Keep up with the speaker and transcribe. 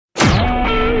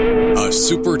a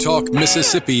Super Talk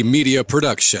Mississippi media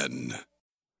production.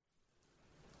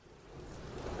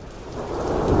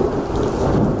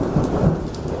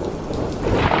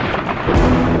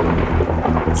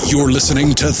 You're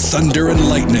listening to Thunder and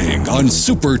Lightning on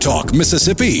Super Talk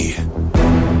Mississippi.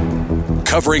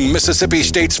 Covering Mississippi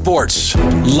State sports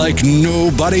like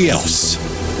nobody else.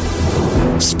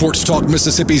 Sports Talk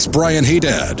Mississippi's Brian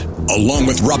Haydad, along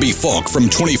with Robbie Falk from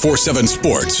 24/7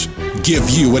 Sports, give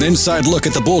you an inside look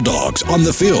at the Bulldogs on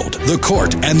the field, the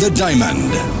court, and the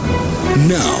diamond.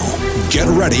 Now, get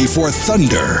ready for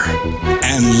Thunder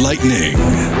and Lightning.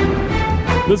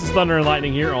 This is Thunder and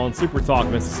Lightning here on Super Talk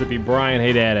Mississippi. Brian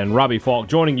Haydad and Robbie Falk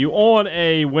joining you on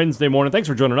a Wednesday morning. Thanks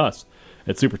for joining us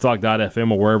at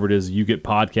supertalk.fm or wherever it is you get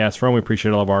podcasts from. We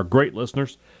appreciate all of our great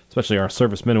listeners, especially our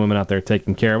servicemen and women out there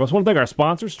taking care of us. I want to thank our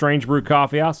sponsors, Strange Brew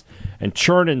Coffee House and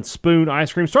Churn and Spoon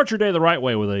Ice Cream. Start your day the right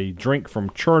way with a drink from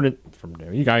Churn and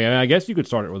I guess you could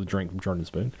start it with a drink from Churn and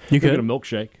Spoon. You could. Get a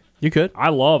milkshake. You could. I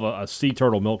love a sea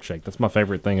turtle milkshake. That's my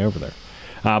favorite thing over there.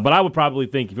 But I would probably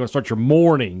think if you want to start your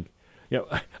morning,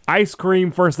 ice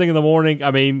cream first thing in the morning,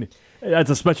 I mean, that's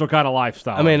a special kind of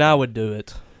lifestyle. I mean, I would do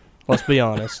it. Let's be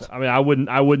honest. I mean,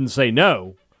 I wouldn't say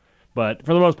no, but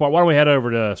for the most part, why don't we head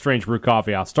over to Strange Brew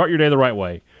Coffee House? Start your day the right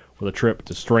way with a trip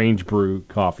to Strange Brew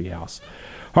Coffee House.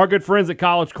 Our good friends at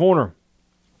College Corner,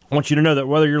 I want you to know that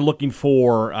whether you're looking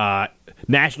for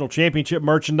national championship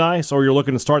merchandise or you're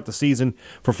looking to start the season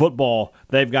for football,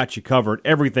 they've got you covered.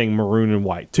 Everything maroon and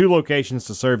white. 2 locations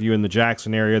to serve you in the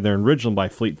Jackson area. They're in Ridgeland by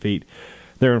Fleet Feet.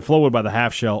 They're in Flowood by the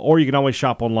Half Shell, or you can always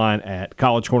shop online at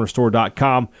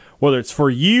collegecornerstore.com. Whether it's for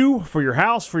you, for your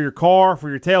house, for your car, for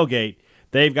your tailgate,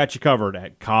 they've got you covered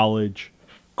at College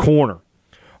Corner.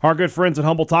 Our good friends at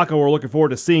Humble Taco are looking forward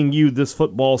to seeing you this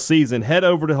football season. Head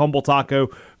over to Humble Taco,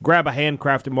 grab a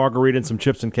handcrafted margarita and some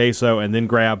chips and queso, and then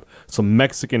grab some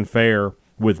Mexican fare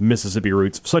with Mississippi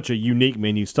roots. Such a unique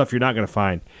menu, stuff you're not going to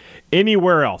find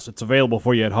anywhere else. It's available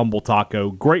for you at Humble Taco.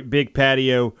 Great big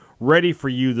patio, ready for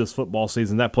you this football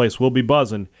season. That place will be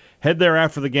buzzing. Head there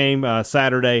after the game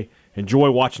Saturday.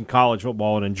 Enjoy watching college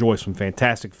football and enjoy some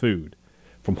fantastic food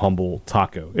from Humble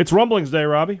Taco. It's Rumblings Day,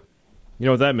 Robbie. You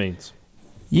know what that means?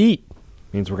 Yeet.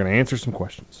 Means we're going to answer some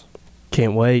questions.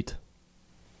 Can't wait.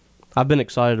 I've been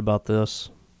excited about this,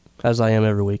 as I am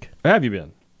every week. Have you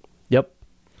been? Yep.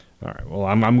 All right. Well,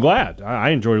 I'm glad. I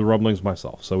enjoy the rumblings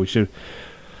myself, so we should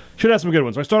have some good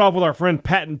ones. I start off with our friend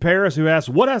Patton Paris, who asks,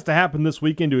 what has to happen this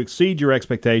weekend to exceed your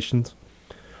expectations?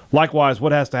 Likewise,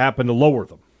 what has to happen to lower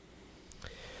them?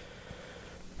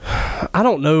 I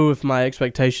don't know if my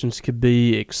expectations could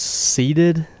be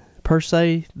exceeded, per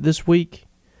se, this week,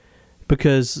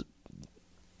 because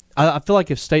I feel like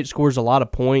if State scores a lot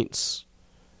of points,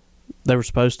 they were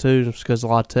supposed to, just because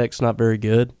La Tech's not very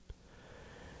good.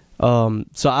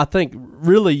 So I think,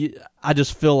 really, I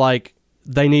just feel like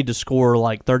they need to score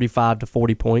like 35 to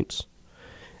 40 points,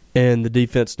 and the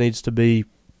defense needs to be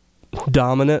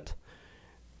dominant.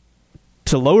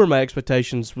 To lower my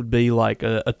expectations would be like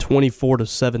a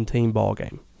 24-17 ball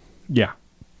game. Yeah,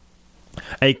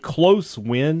 a close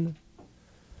win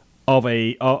of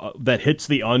that hits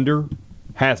the under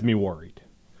has me worried.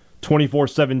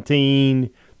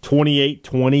 24-17,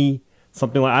 28-20,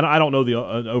 something like. I don't know the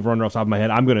over/under off the top of my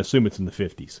head. I'm going to assume it's in the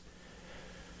 50s.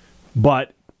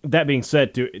 But that being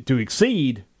said, to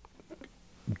exceed,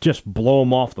 just blow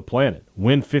them off the planet.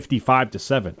 Win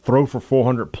 55-7. Throw for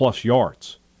 400+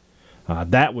 yards.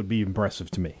 That would be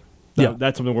impressive to me. Yeah.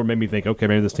 That's something that made me think, okay,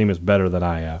 maybe this team is better than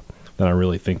I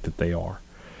really think that they are.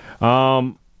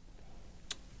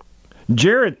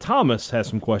 Jared Thomas has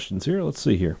some questions here. Let's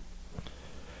see here.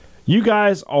 You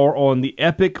guys are on an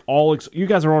epic all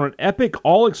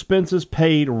expenses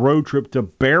paid road trip to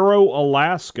Barrow,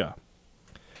 Alaska.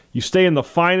 You stay in the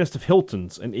finest of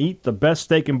Hiltons and eat the best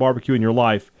steak and barbecue in your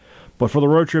life, but for the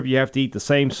road trip you have to eat the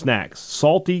same snacks: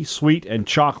 salty, sweet, and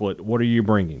chocolate. What are you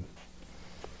bringing?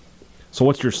 So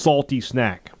what's your salty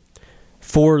snack?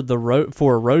 For a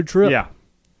road trip? Yeah.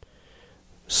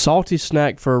 Salty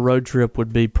snack for a road trip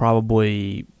would be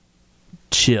probably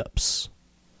chips.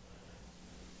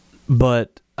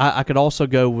 But I could also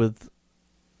go with...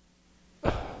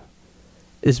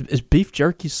 Is beef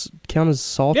jerky count as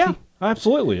salty? Yeah,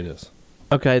 absolutely it is.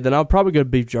 Okay, then I'll probably go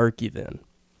beef jerky then.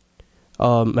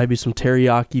 Maybe some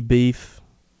teriyaki beef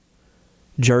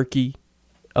jerky.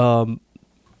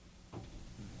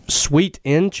 Sweet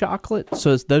and chocolate?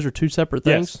 So those are two separate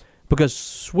things? Yes. Because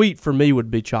sweet for me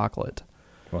would be chocolate.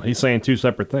 Well, he's saying two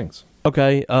separate things.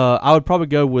 Okay, I would probably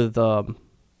go with... well,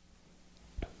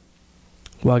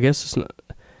 I guess it's not...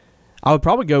 I would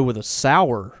probably go with a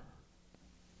sour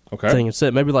thing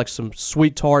instead. Maybe like some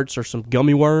sweet tarts or some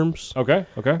gummy worms. Okay.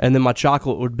 And then my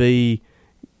chocolate would be,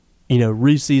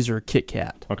 Reese's or Kit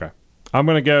Kat. Okay. I'm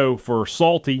going to go for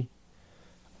salty.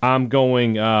 I'm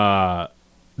going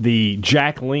the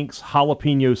Jack Link's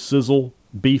jalapeno sizzle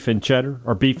beef and cheddar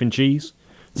or beef and cheese.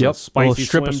 It's a spicy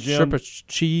strip Slim of Jim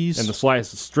cheese and the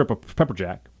sliced strip of pepper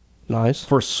jack. Nice.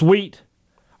 For sweet,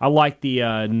 I like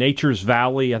the Nature's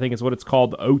Valley. I think it's what it's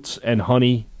called, the oats and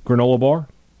honey granola bar.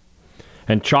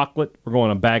 And chocolate, we're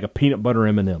going a bag of peanut butter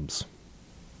M&Ms.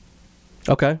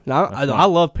 Okay. Now I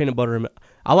love peanut butter.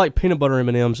 I like peanut butter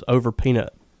M&Ms over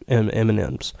peanut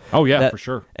M&Ms. Oh yeah, for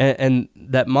sure. And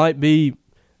that might be,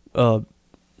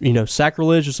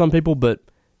 sacrilege to some people, but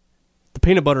the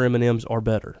peanut butter M&Ms are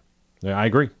better. Yeah, I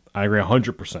agree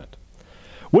 100%.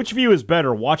 Which view is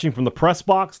better, watching from the press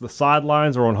box, the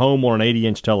sidelines, or on home or an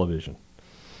 80-inch television?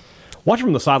 Watching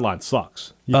from the sideline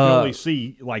sucks. You can only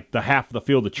see like the half of the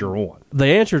field that you're on. The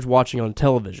answer is watching on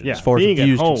television. Yeah, as far being as the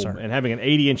view is at home concerned, and having an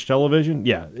 80-inch television,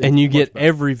 yeah, and you get better.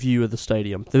 every view of the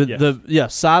stadium. The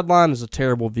sideline is a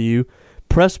terrible view.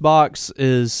 Press box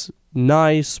is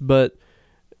nice, but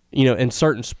in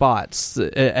certain spots.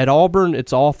 At Auburn,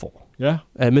 it's awful. Yeah.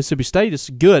 At Mississippi State, it's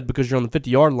good because you're on the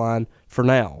 50-yard line for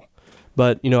now.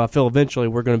 But I feel eventually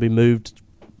we're going to be moved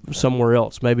somewhere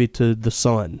else, maybe to the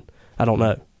Sun. I don't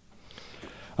know.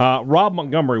 Rob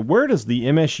Montgomery, where does the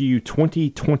MSU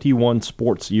 2021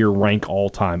 sports year rank all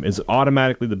time? Is it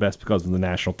automatically the best because of the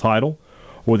national title?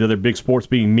 Or the other big sports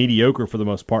being mediocre for the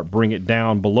most part bring it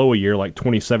down below a year like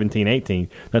 2017-18?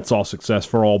 That's all success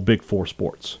for all Big Four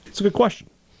sports. It's a good question.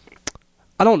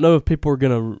 I don't know if people are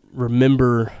going to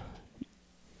remember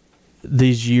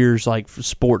these years like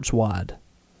sports-wide.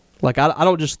 Like, I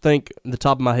don't just think at the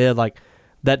top of my head like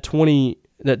that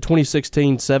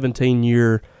 2016-17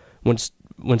 year when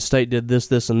State did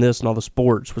this, and this, and all the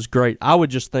sports was great. I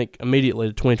would just think immediately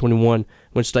to 2021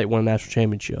 when State won a national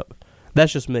championship.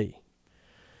 That's just me.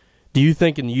 Do you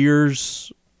think in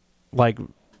years like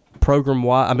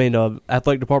program-wide,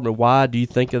 athletic department-wide, do you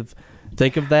think of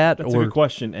that? That's a good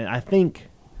question, and I think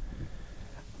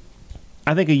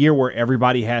a year where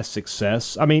everybody has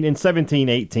success. I mean, in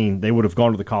 17-18, they would have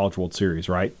gone to the College World Series,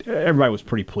 right? Everybody was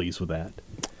pretty pleased with that.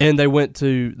 And they went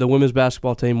to the women's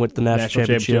basketball team, went to the national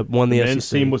championship, won the SEC. men's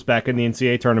team was back in the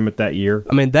NCAA tournament that year.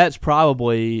 I mean, that's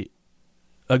probably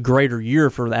a greater year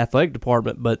for the athletic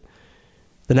department, but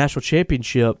the national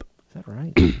championship. Is that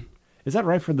right? Is that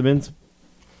right for the men's?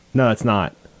 No, it's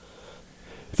not.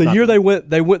 The year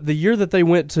the year that they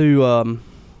went to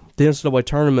the NCAA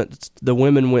tournament, the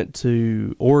women went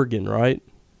to Oregon, right?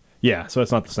 Yeah, so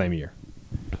it's not the same year.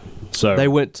 So they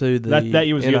went to the that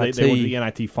year was the NIT. year they went to the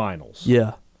NIT finals.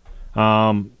 Yeah.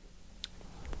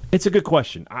 It's a good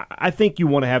question. I think you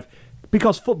want to have,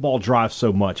 because football drives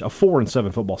so much. A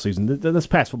 4-7 football season. This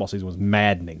past football season was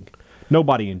maddening.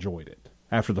 Nobody enjoyed it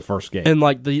after the first game. And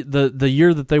like the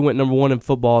year that they went number one in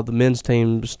football, the men's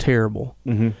team was terrible.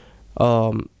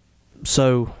 Mm-hmm.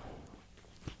 So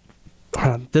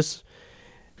this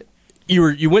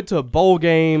you went to a bowl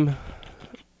game.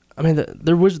 I mean,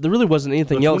 there really wasn't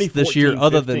anything else this year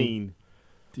other than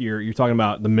you're talking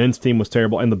about the men's team was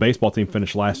terrible and the baseball team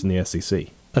finished last in the SEC.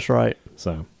 That's right.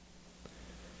 So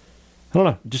I don't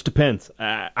know. It just depends.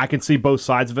 I can see both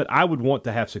sides of it. I would want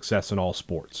to have success in all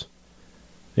sports.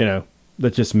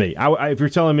 That's just me. If you're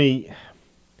telling me,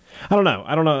 I don't know.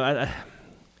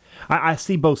 I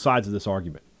see both sides of this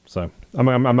argument. So I'm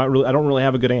not really. I don't really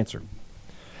have a good answer.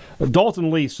 Dalton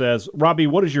Lee says, Robbie,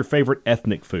 what is your favorite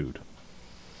ethnic food?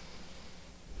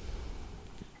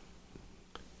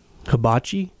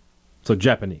 Hibachi. So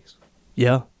Japanese.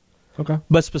 Yeah. Okay.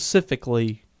 But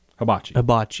specifically hibachi.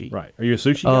 Right. Are you a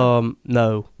sushi guy?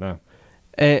 No. No.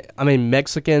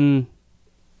 Mexican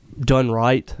done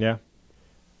right. Yeah.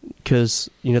 Because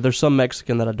there's some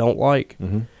Mexican that I don't like,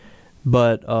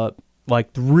 but like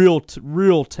real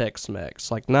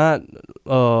Tex-Mex, like not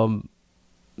No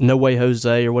Way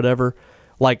Jose or whatever.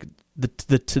 Like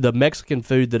the Mexican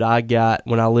food that I got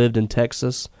when I lived in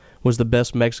Texas was the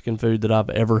best Mexican food that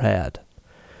I've ever had.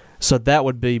 So that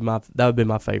would be my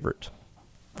favorite.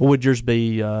 Would yours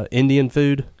be Indian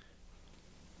food?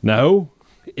 No.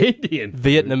 Indian food.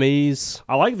 Vietnamese.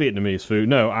 I like Vietnamese food.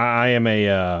 No, I am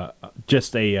I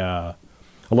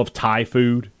love Thai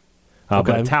food.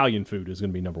 Okay. But Italian food is going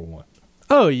to be number one.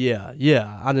 Oh yeah.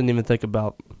 I didn't even think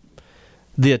about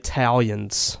the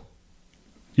Italians.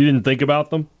 You didn't think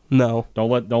about them? No. Don't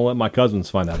let my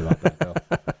cousins find out about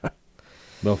that.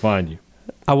 They'll find you.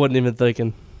 I wasn't even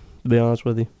thinking, to be honest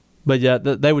with you. But yeah,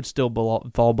 they would still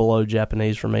fall below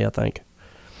Japanese for me, I think.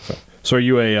 So are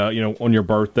you on your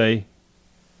birthday?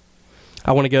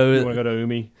 I want to go. You want to go to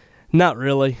Umi? Not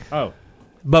really. Oh,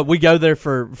 But we go there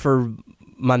for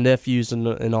my nephews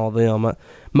and all them. For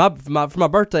my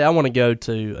birthday, I want to go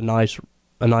to a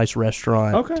nice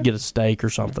restaurant to get a steak or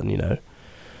something. You know.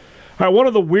 All right, one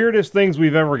of the weirdest things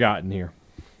we've ever gotten here.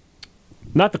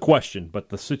 Not the question, but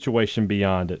the situation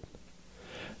beyond it.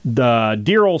 The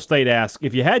dear old state asks,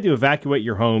 if you had to evacuate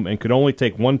your home and could only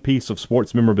take one piece of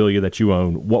sports memorabilia that you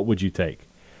own, what would you take?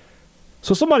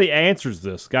 So somebody answers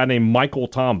this, a guy named Michael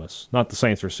Thomas, not the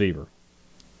Saints receiver.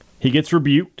 He gets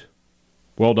rebuked.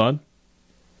 Well done.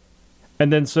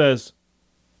 And then says,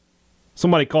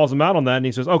 somebody calls him out on that, and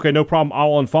he says, okay, no problem,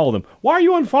 I'll unfollow them. Why are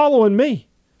you unfollowing me?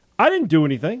 I didn't do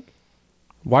anything.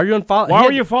 Why are you unfollow? Why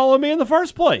were you following me in the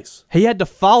first place? He had to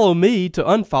follow me to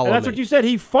unfollow And that's me. what you said.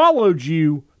 He followed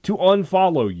you to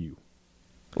unfollow you.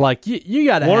 Like, you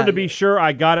got to Wanted to be sure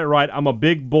I got it right. I'm a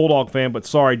big Bulldog fan, but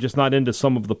sorry, just not into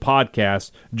some of the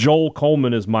podcasts. Joel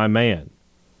Coleman is my man.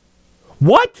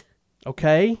 What?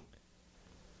 Okay.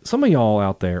 Some of y'all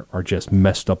out there are just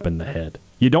messed up in the head.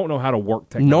 You don't know how to work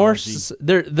technology.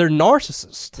 They're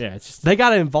narcissists. Yeah, it's just, They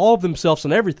got to involve themselves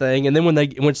in everything, and then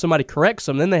when somebody corrects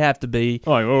them, then they have to be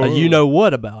like, you know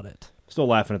what about it. Still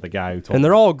laughing at the guy who told And me.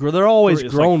 they're always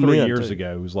It's grown like 3 men. years too.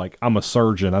 ago, who's like, I'm a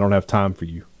surgeon. I don't have time for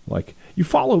you. Like, you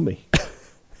follow me.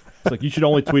 It's like, you should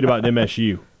only tweet about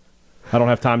MSU. I don't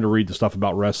have time to read the stuff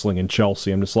about wrestling and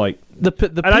Chelsea. I'm just like, The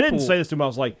and I didn't say this to him. I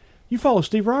was like, you follow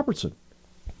Steve Robertson.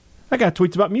 That guy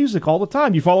tweets about music all the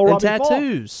time. You follow and Robbie Falk.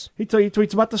 tattoos. He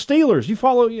tweets about the Steelers. You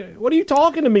follow. What are you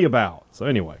talking to me about? So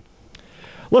anyway,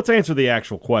 let's answer the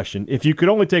actual question. If you could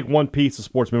only take one piece of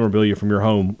sports memorabilia from your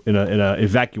home in a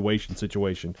evacuation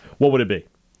situation, what would it be?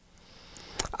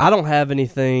 I don't have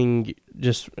anything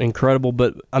just incredible,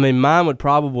 but I mean, mine would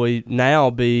probably now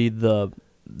be the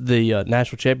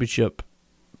national championship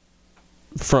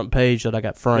front page that I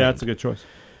got framed. Yeah, that's a good choice.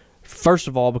 First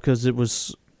of all, because it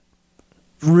was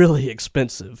really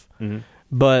expensive,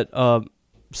 but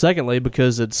secondly,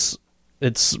 because it's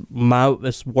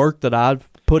work that I've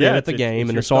put in at the game,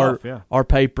 and your it's stuff, yeah. our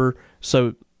paper.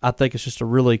 So I think it's just a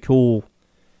really cool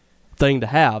thing to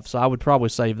have. So I would probably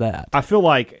save that. I feel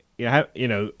like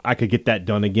I could get that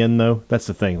done again though. That's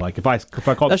the thing. Like if I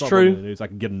call That's the true. news, I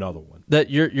can get another one. That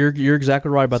you're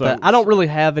exactly right about So- that. I don't really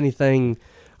have anything.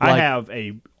 I have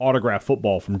a autographed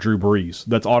football from Drew Brees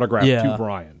that's autographed to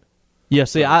Brian. Yeah,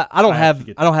 see, I don't have to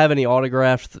get I don't have any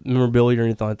autographed memorabilia or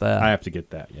anything like that. I have to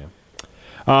get that,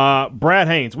 yeah. Brad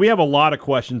Haynes, we have a lot of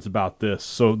questions about this.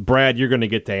 So, Brad, you're going to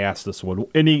get to ask this one.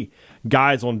 Any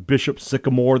guys on Bishop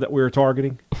Sycamore that we were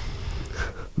targeting?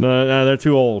 No, they're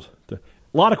too old. A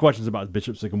lot of questions about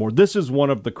Bishop Sycamore. This is one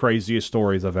of the craziest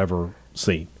stories I've ever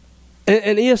seen.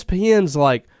 And ESPN's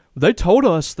like, they told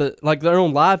us that, like, they're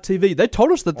on live TV. They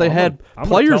told us that they had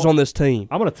players on this team.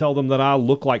 I'm going to tell them that I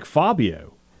look like Fabio.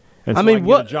 And so I mean, I can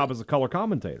what get a job as a color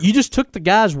commentator? You just took the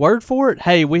guy's word for it?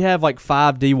 Hey, we have like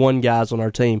 5 D1 guys on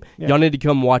our team. Yeah. Y'all need to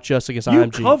come watch us against You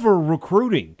IMG. cover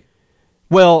recruiting.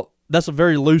 Well, that's a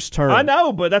very loose term. I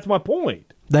know, but that's my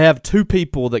point. They have 2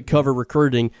 people that cover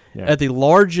recruiting at the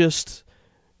largest,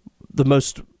 the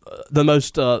most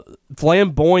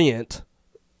flamboyant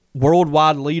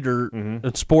worldwide leader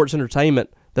in sports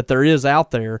entertainment that there is out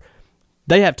there.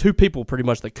 They have 2 people pretty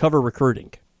much that cover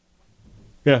recruiting.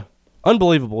 Yeah.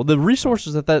 Unbelievable. The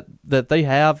resources that they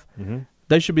have,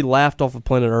 they should be laughed off of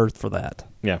planet Earth for that.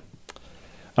 Yeah.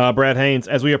 Brad Haynes,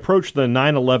 as we approach the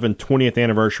 9/11 20th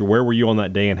anniversary, where were you on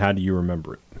that day and how do you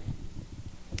remember it?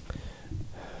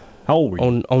 How old were you?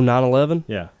 On 9/11?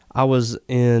 Yeah. I was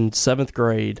in 7th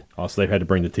grade. Oh, so they've had to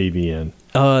bring the TV in.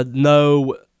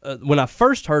 No, when I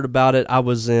first heard about it, I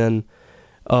was in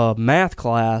math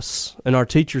class, and our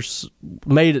teachers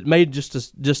made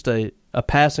just a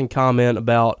passing comment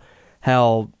about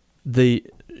how the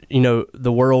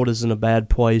world is in a bad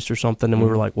place or something, and we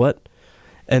were like, what?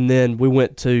 And then we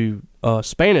went to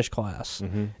Spanish class,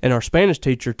 and our Spanish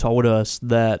teacher told us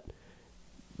that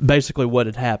basically what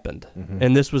had happened.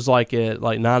 And this was like at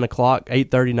 9 o'clock,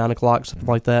 8:30, 9 o'clock, something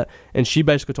like that. And she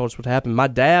basically told us what happened. My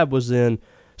dad was in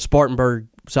Spartanburg,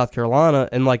 South Carolina,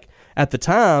 and like at the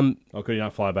time, Oh, could you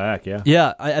not fly back? Yeah.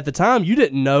 yeah, at the time you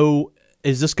didn't know,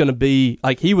 is this going to be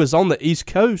like, he was on the East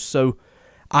Coast, so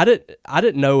I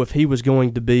didn't know if he was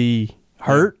going to be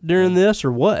hurt during this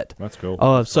or what. That's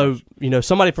cool. So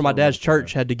somebody from my dad's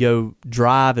church had to go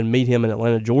drive and meet him in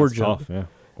Atlanta, Georgia. That's tough, yeah.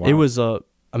 Wow. It was it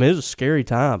was a scary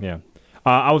time. Yeah.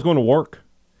 I was going to work,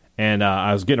 and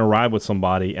I was getting a ride with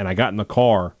somebody, and I got in the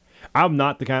car. I'm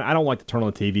not the kind, I don't like to turn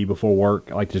on the TV before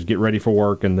work. I like to just get ready for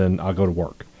work, and then I'll go to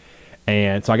work.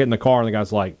 And so I get in the car, and the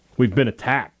guy's like, we've been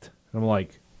attacked. And I'm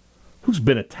like, who's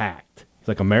been attacked? It's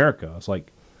like, America. It's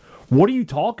like, what are you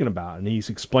talking about? And he's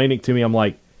explaining to me. I'm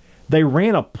like, They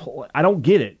ran I don't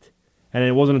get it. And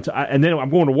it wasn't until and then I'm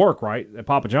going to work, right, at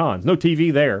Papa John's. No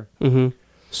TV there. Mm-hmm.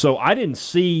 So I didn't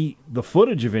see the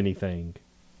footage of anything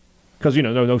because,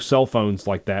 no cell phones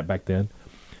like that back then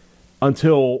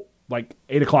until like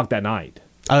 8 o'clock that night.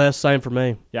 Oh, that's the same for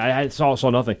me. Yeah, I saw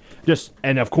nothing.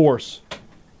 And of course,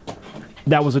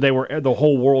 that was the day where the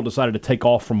whole world decided to take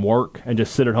off from work and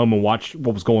just sit at home and watch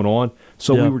what was going on.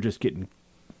 So we were just getting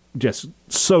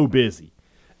so busy.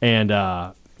 And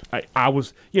I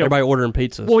was, everybody ordering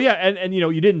pizzas. Well, yeah, and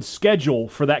you didn't schedule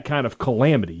for that kind of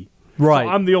calamity. Right. So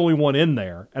I'm the only one in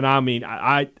there, and I mean,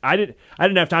 I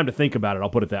didn't have time to think about it. I'll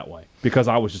put it that way because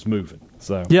I was just moving.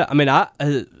 So yeah, I mean,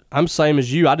 I'm same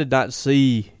as you. I did not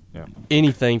see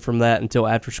anything from that until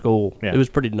after school. Yeah. It was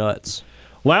pretty nuts.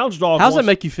 Lounge Dog. How does that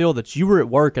make you feel that you were at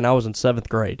work and I was in 7th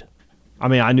grade? I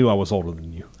mean, I knew I was older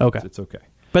than you. Okay, it's okay.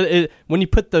 But when you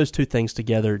put those two things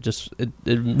together, it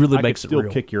really makes it real. I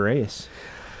could still kick your ass.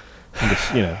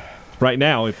 Just, right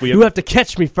now, if we you have to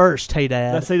catch me first, hey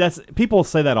Dad. That's people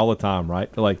say that all the time, right?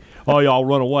 They're like, "Oh, y'all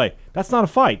run away." That's not a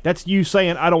fight. That's you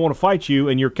saying, "I don't want to fight you,"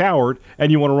 and you're a coward,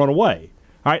 and you want to run away.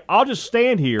 All right, I'll just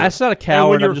stand here. That's not a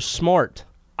coward. I'm just smart.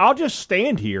 I'll just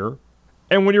stand here,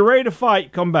 and when you're ready to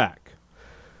fight, come back.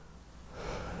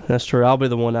 That's true. I'll be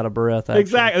the one out of breath. Actually.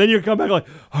 Exactly. And then you come back like,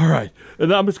 "All right," and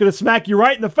then I'm just going to smack you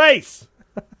right in the face.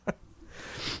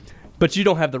 But you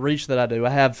don't have the reach that I do. I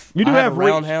have a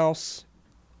roundhouse.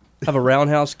 I have a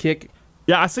roundhouse kick.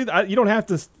 Yeah, I see that. You don't have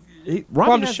to.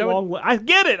 Ryan has long. I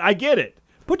get it.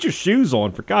 Put your shoes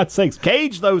on, for God's sakes.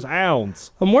 Cage those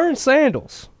hounds. I'm wearing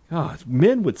sandals. God,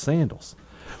 men with sandals.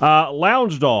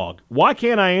 Lounge Dog. Why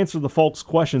can't I answer the folks'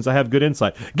 questions? I have good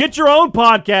insight. Get your own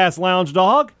podcast, Lounge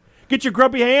Dog. Get your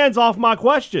grumpy hands off my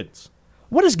questions.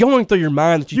 What is going through your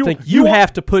mind that you think you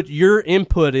have to put your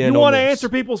input in? You want to answer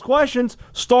people's questions?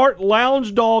 Start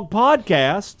Lounge Dog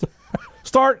Podcast.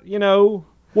 Start,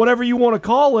 whatever you want to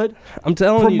call it. I'm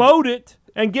telling you. Promote it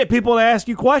and get people to ask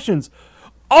you questions.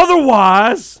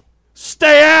 Otherwise,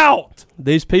 stay out.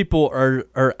 These people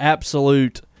are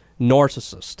absolute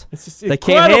narcissists. They incredible.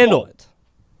 Can't handle it.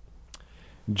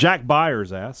 Jack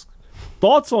Byers asks,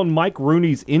 thoughts on Mike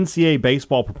Rooney's NCAA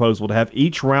baseball proposal to have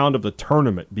each round of the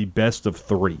tournament be best of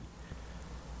 3?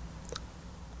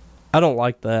 I don't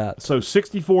like that. So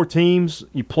 64 teams,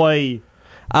 you play.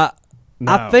 I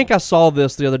think I saw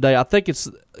this the other day. I think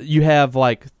you have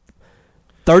like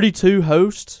 32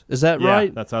 hosts. Is that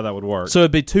right? That's how that would work. So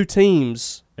it'd be 2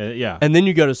 teams. And then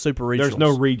you go to super regionals. There's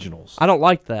no regionals. I don't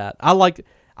like that. I like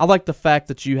the fact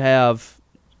that you have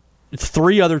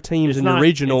 3 other teams in your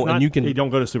regional, and you don't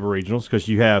go to super regionals because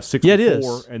you have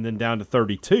 64 and then down to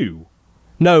 32.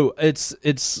 No, it's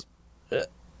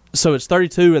so it's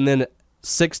 32 and then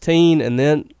 16 and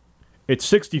then it's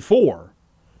 64.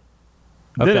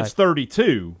 Then it's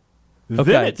 32.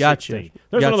 Then it's 16.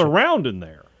 There's another round in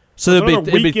there. So it'd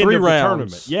be 3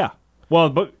 rounds. Yeah.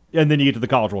 Well, and then you get to the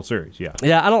College World Series. Yeah.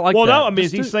 Yeah, I don't like that. Well, no, I mean,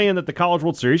 is he saying that the College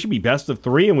World Series should be best of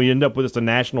 3 and we end up with just a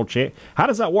national champ? How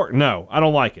does that work? No, I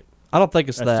don't like it. I don't think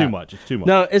that's too much. It's too much.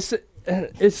 No, it's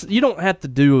you don't have to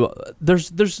do.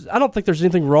 There's I don't think there's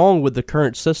anything wrong with the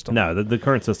current system. No, the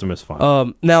current system is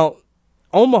fine. Now,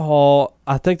 Omaha,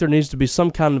 I think there needs to be some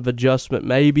kind of adjustment,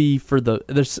 maybe for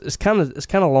it's kind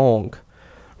of long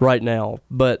right now,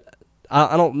 but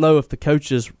I don't know if the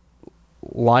coaches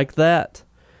like that.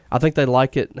 I think they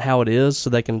like it how it is, so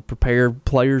they can prepare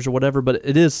players or whatever. But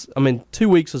it is, 2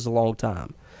 weeks is a long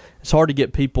time. It's hard to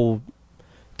get people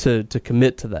to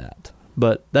commit to that.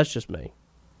 But that's just me.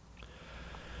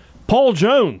 Paul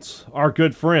Jones, our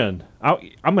good friend.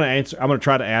 I'm going to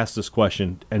try to ask this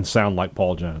question and sound like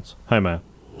Paul Jones. Hey, man.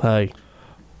 Hey.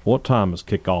 What time is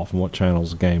kickoff and what channel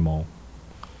is the game on?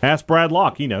 Ask Brad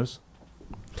Locke. He knows.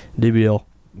 DBL.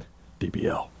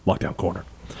 Lockdown corner.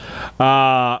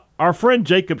 Our friend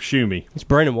Jacob Schumi. It's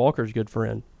Brandon Walker's good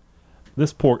friend.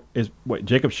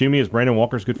 Jacob Schumi is Brandon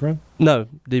Walker's good friend? No,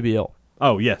 DBL.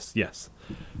 Oh, yes.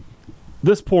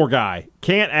 This poor guy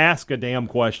can't ask a damn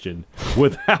question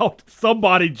without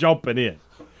somebody jumping in.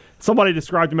 Somebody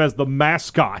described him as the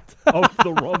mascot of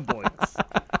the Rumblings.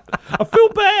 I feel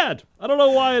bad. I don't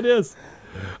know why it is.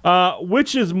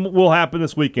 Which will happen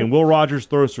this weekend? Will Rogers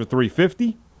throws for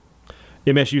 350?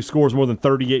 MSU scores more than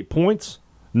 38 points?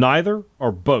 Neither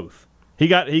or both? He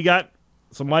got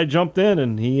somebody jumped in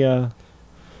and he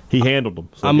handled them.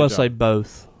 So I'm gonna say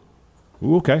both.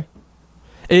 Ooh, okay.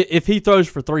 If he throws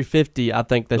for 350, I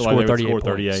think they score 38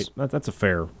 points. That's a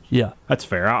fair. Yeah, that's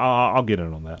fair. I'll get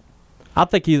in on that. I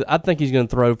think he's going to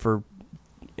throw for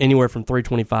anywhere from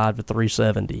 325 to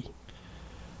 370.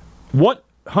 What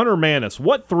Hunter Manis?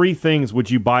 What 3 things would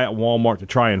you buy at Walmart to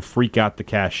try and freak out the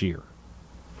cashier?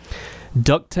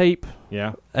 duct tape,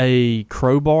 Yeah. a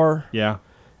crowbar, Yeah.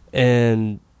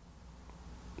 and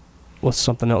what's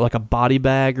something else, like a body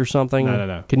bag or something?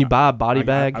 No. Can you buy a body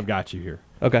bag? I've got you here.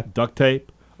 Okay. Duct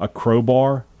tape, a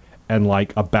crowbar, and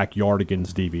like a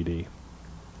Backyardigans DVD.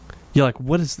 You're like,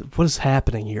 what is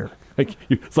happening here? Like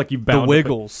it's like you bound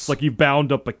Wiggles. It's like you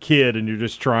bound up a kid and you're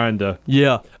just trying to.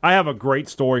 Yeah. I have a great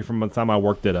story from the time I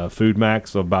worked at Food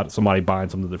Max about somebody buying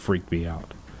something that freaked me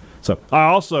out. So I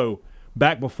also,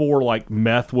 back before like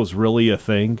meth was really a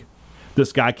thing,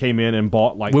 this guy came in and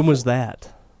bought like. When was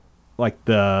that? Like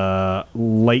the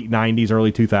late 90s,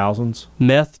 early 2000s.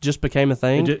 Meth just became a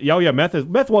thing? Oh yeah, meth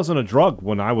wasn't a drug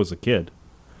when I was a kid.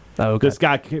 Oh, okay. This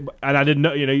guy came, and I didn't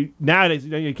know. Nowadays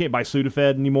you can't buy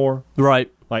Sudafed anymore. Right.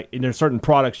 Like, and there's certain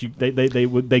products they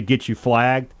get you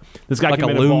flagged. This guy Like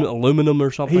came in and bought, aluminum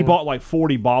or something? he bought like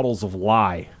 40 bottles of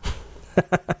lye.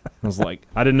 I was like,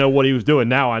 I didn't know what he was doing.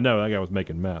 Now I know that guy was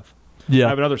making meth. Yeah. I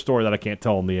have another story that I can't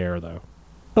tell on the air though.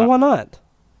 Well, why not?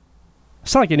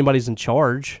 It's not like anybody's in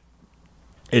charge.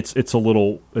 It's a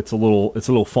little funky.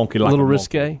 Like A little monkey.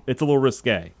 risque? It's a little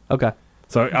risque. Okay.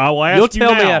 So I will ask You'll you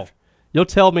tell now. me after. You'll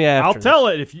tell me after. I'll tell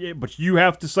it but you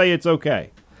have to say it's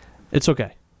okay. It's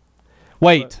okay.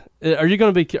 Wait, are you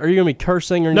gonna be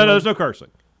cursing or No, there's no cursing.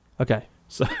 Okay.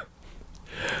 So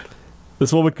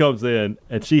this woman comes in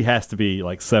and she has to be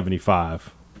like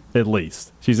 75 at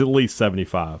least. She's at least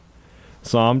 75.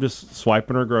 So I'm just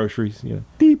swiping her groceries,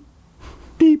 deep.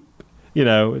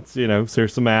 It's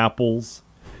here's some apples,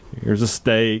 here's a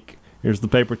steak, here's the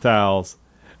paper towels,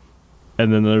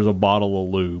 and then there's a bottle of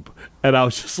lube. And I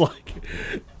was just like,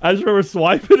 I just remember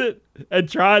swiping it and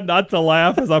trying not to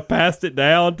laugh as I passed it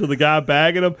down to the guy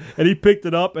bagging them, and he picked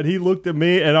it up and he looked at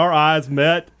me and our eyes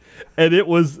met, and it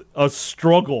was a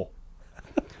struggle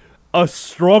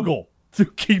to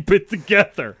keep it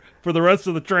together for the rest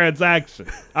of the transaction.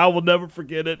 I will never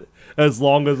forget it as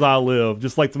long as I live.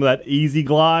 Just like some of that Easy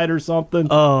Glide or something.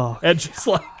 Oh. And just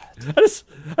like, I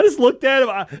just looked at him.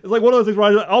 It's like one of those things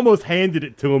where I almost handed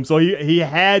it to him. So he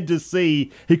had to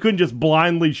see. He couldn't just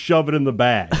blindly shove it in the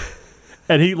bag.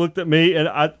 And he looked at me, and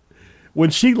when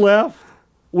she left,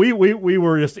 we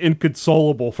were just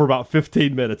inconsolable for about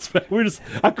 15 minutes.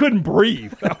 I couldn't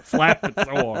breathe. I was laughing so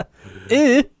hard.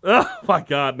 Oh my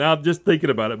God! Now just thinking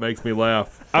about it makes me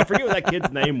laugh. I forget what that kid's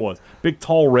name was. Big,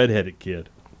 tall, redheaded kid.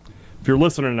 If you're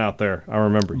listening out there, I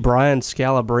remember you. Brian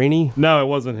Scalabrine? No, it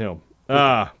wasn't him.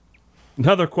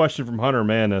 Another question from Hunter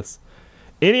Manis.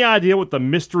 Any idea what the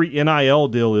mystery NIL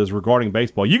deal is regarding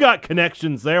baseball? You got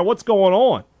connections there. What's going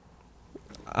on?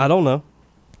 I don't know.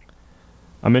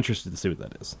 I'm interested to see what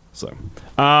that is. So,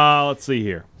 let's see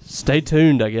here. Stay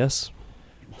tuned, I guess.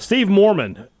 Steve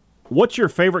Mormon, what's your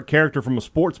favorite character from a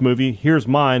sports movie? Here's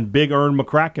mine, Big Ern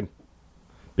McCracken.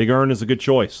 Big Ern is a good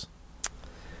choice.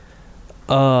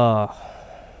 All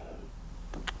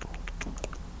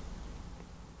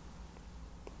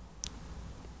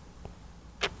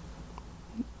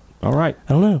right.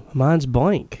 I don't know. Mine's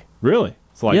blank. Really?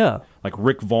 It's like, Yeah. like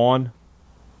Rick Vaughn?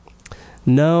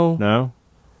 No.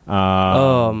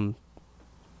 No?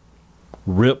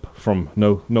 Rip from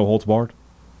No Holds Barred?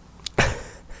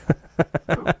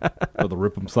 Or the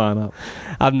Rip 'em sign up?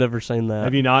 I've never seen that.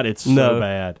 Have you not? It's so No.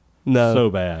 bad. No. So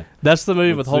bad. That's the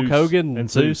movie with Hulk Zeus Hogan and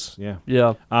Zeus. Yeah.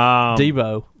 Yeah.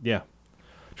 Debo. Yeah.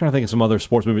 I'm trying to think of some other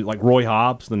sports movies, like Roy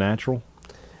Hobbs, The Natural.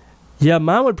 Yeah,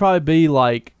 mine would probably be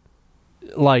like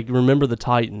Remember the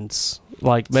Titans.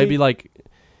 Like maybe See, like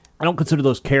I don't consider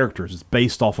those characters. It's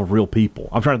based off of real people.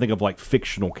 I'm trying to think of like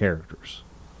fictional characters.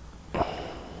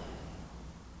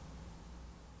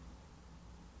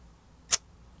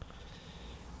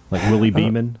 Like Willie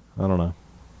Beeman. I don't know.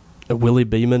 Willie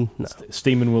Beeman. No.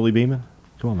 Steamin' Willie Beeman.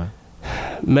 Come on,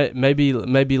 man.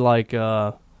 Maybe like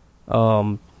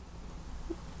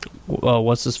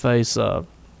what's his face? Off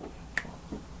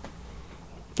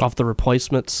The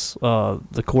Replacements,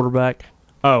 the quarterback.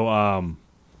 God,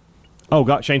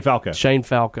 Shane Falco. Shane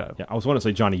Falco. Yeah, I was going to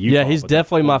say Johnny Utah. Yeah, he's but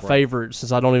definitely my that's right. favorite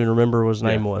since I don't even remember what his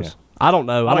name was. Yeah. I don't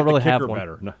know. I don't like really the have kicker one.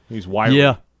 better. No, he's wiry.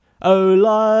 Yeah.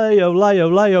 Olay, olay,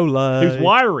 olay, olay. He's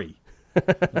wiry.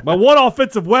 My one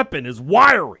offensive weapon is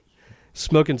wiry.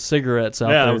 Smoking cigarettes out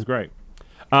there. Yeah, that was great.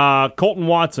 Colton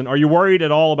Watson, are you worried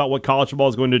at all about what college football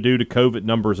is going to do to COVID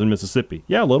numbers in Mississippi?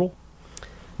 Yeah, a little.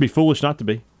 Be foolish not to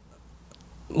be.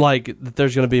 Like that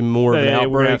there's going to be more of an outbreak.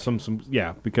 We're going to have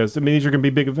some, because these are going to be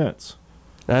big events.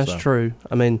 That's true.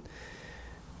 I mean,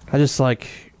 I just like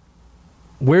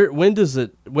when does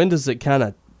it kind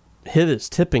of hit its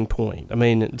tipping point? I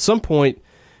mean, at some point,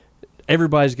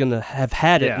 everybody's going to have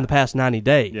had it in the past 90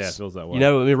 days. Yeah, it feels that way.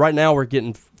 I mean, right now we're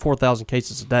getting 4,000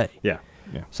 cases a day. Yeah.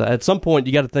 Yeah. So at some point,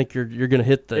 you got to think you're going to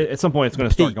hit the. At some point, it's going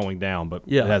to start peak. going down, but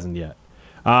Yeah. it hasn't yet.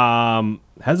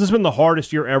 Has this been the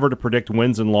hardest year ever to predict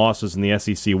wins and losses in the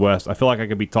SEC West? I feel like I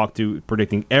could be talked to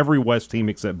predicting every West team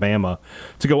except Bama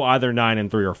to go either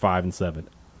 9-3 or 5-7.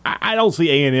 I don't see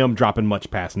A&M dropping much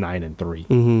past 9-3.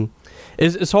 Mm-hmm.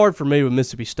 It's hard for me with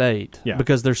Mississippi State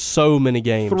because there's so many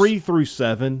games. 3 through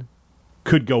 7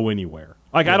 could go anywhere.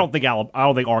 Like I don't think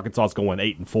Arkansas is going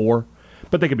 8-4,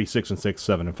 but they could be 6-6,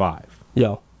 7-5.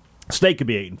 Yeah, State could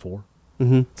be 8-4.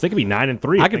 Mm-hmm. State could be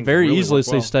 9-3. I could very really easily work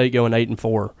see well. State going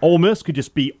 8-4. Ole Miss could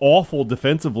just be awful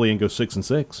defensively and go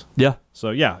 6-6. Yeah, So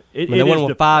yeah, they won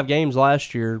with 5 games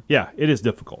last year. Yeah, it is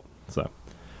difficult. So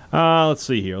let's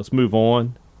see here. Let's move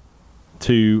on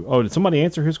to. Oh, did somebody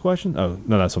answer his question? Oh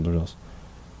no, that's something else.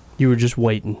 You were just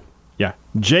waiting. Yeah,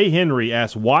 Jay Henry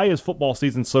asks, "Why is football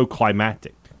season so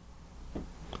climactic?"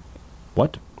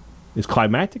 What is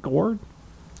climactic a word?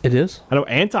 It is. I know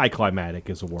anticlimactic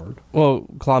is a word. Well,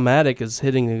 climatic is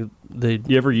hitting the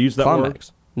You ever use that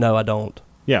climax. No, I don't. word?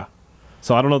 Yeah.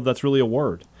 So I don't know if that's really a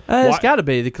word. It's Why- got to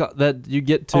be that you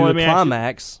get to let the me ask you-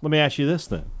 climax. Let me ask you this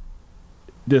then.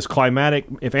 Does climatic,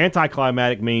 if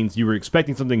anticlimactic means you were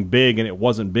expecting something big and it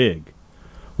wasn't big,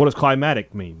 what does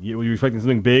climatic mean? Were you expecting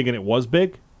something big and it was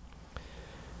big?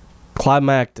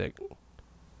 Climactic.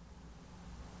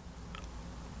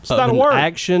 It's not a An word.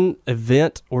 action,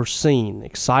 event, or scene,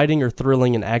 exciting or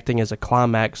thrilling and acting as a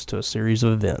climax to a series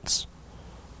of events.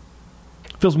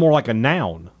 Feels more like a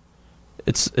noun.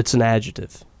 It's an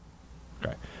adjective.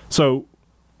 Okay. So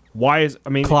why is,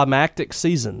 Climactic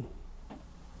season.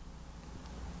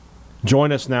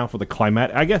 join us now for the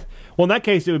climatic, I guess. Well, in that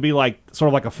case, it would be like sort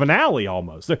of like a finale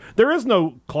almost. There is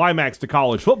no climax to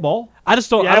college football. I just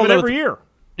don't. You I have don't it know every what year.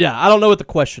 I don't know what the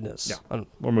question is. Yeah.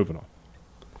 We're moving on.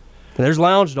 And there's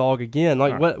Lounge Dog again.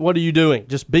 Like, All right. what are you doing?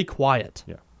 Just be quiet.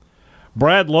 Yeah.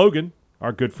 Brad Logan,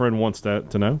 our good friend, wants to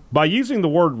know. By using the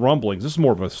word rumblings, this is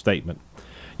more of a statement.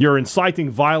 You're inciting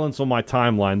violence on my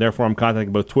timeline. Therefore, I'm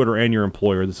contacting both Twitter and your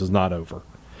employer. This is not over.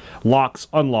 Locks,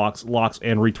 unlocks, locks,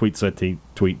 and retweet said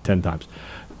tweet 10 times.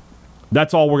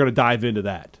 That's all we're going to dive into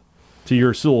that. To your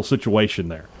little situation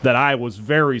there. That I was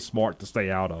very smart to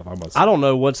stay out of, I must say. I don't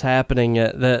know what's happening.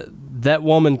 That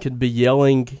woman could be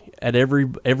yelling at every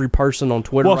person on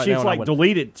Twitter Well, right she's now. like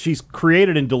deleted. She's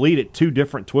created and deleted 2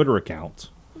 different Twitter accounts.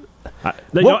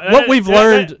 What we've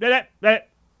learned.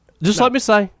 Just No. let me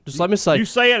say. You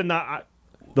say it, and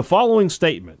the following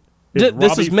statement. Is This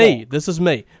Robbie is me. Fault. This is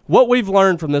me. What we've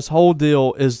learned from this whole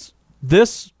deal is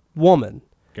this woman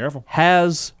Careful.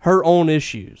 has her own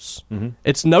issues.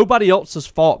 It's nobody else's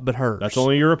fault but hers. That's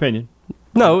only your opinion.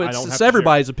 No, I don't have it's to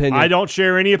everybody's share. opinion. I don't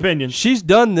share any opinions. She's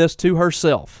done this to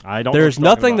herself. I don't know There's what you're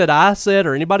talking nothing that I said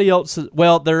or anybody else.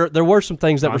 Well, there were some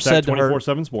things that were said to her.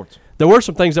 24/7 Sports. There were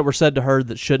some things that were said to her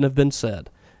that shouldn't have been said,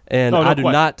 and No I do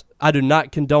question.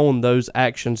 not condone those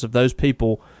actions of those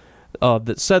people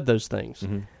that said those things.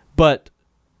 Mm-hmm. But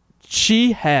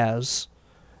she has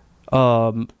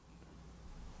gone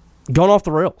off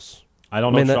the rails. I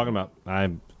don't know what you're talking about. I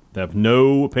have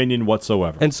no opinion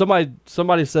whatsoever. And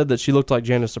somebody said that she looked like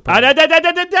Janice Soprano.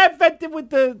 With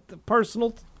the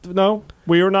personal. No,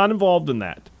 we are not involved in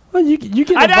that. Well, you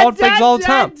get involved in things all the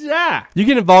time. You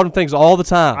get involved in things all the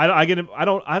time.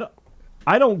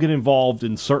 I don't get involved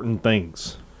in certain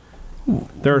things.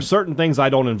 There are certain things I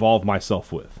don't involve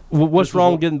myself with. What's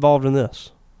wrong with getting involved in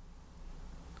this?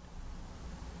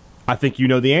 I think you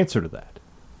know the answer to that.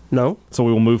 No. So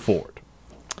we will move forward.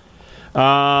 Where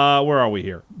are we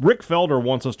here? Rick Felder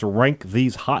wants us to rank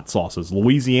these hot sauces: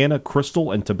 Louisiana,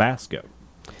 Crystal, and Tabasco.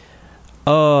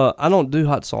 I don't do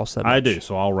hot sauce that much. I do,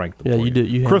 so I'll rank them. Yeah, for you do.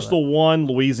 You handle Crystal 1,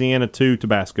 Louisiana 2,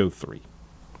 Tabasco 3.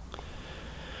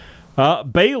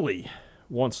 Bailey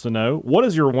wants to know, what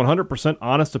is your 100%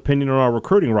 honest opinion on our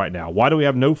recruiting right now? Why do we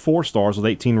have no 4 stars with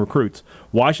 18 recruits?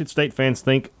 What should state fans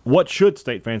think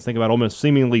about Ole Miss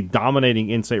seemingly dominating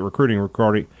in-state recruiting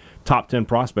regarding top 10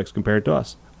 prospects compared to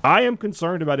us? I am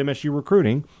concerned about MSU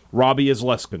recruiting. Robbie is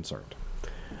less concerned.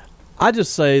 I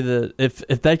just say that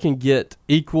if they can get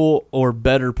equal or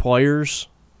better players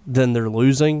than they're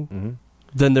losing,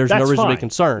 then there's no That's reason to fine. be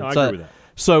concerned. No, I agree with that.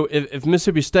 So if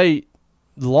Mississippi State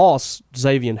lost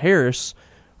Xavier Harris,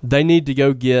 they need to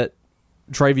go get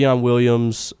Travion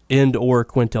Williams and or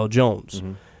Quintel Jones.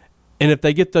 And if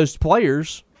they get those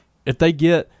players, if they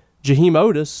get Jaheim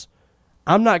Otis,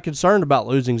 I'm not concerned about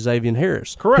losing Xavier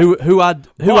Harris. Correct. Who I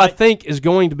But- think is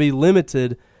going to be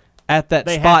limited at that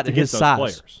They have spot to at get his those size.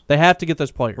 players. They have to get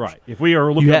those players. Right. If we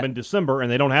are looking You up in December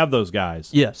and they don't have those guys,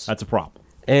 Yes. that's a problem.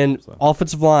 And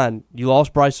offensive line, you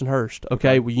lost Bryson Hurst.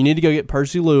 Okay, well, you need to go get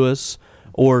Percy Lewis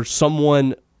or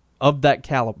someone of that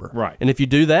caliber. Right. And if you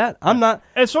do that, I'm not.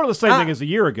 It's sort of the same thing as a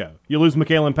year ago. You lose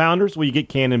Michaelan Pounders, well, you get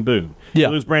Cannon Boone. Yeah.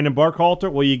 You lose Brandon Burkhalter,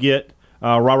 well, you get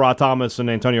Ra Thomas and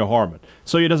Antonio Harmon.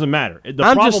 So it doesn't matter. The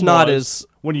I'm problem just not was,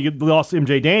 when you lost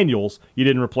M.J. Daniels, you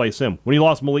didn't replace him. When you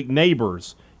lost Malik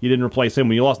Neighbors, you didn't replace him.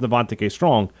 When you lost Devontae K.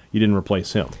 Strong, you didn't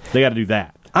replace him. They got to do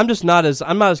that. I'm not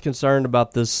as concerned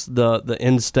about the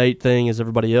in-state thing as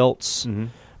everybody else,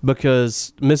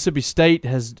 because Mississippi State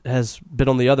has been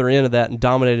on the other end of that and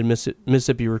dominated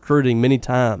Mississippi recruiting many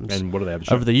times. And what do they have to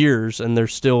show? Over the years, and they're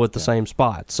still at the same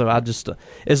spot. So I just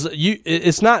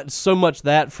it's not so much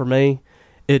that for me.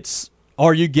 It's,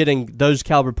 are you getting those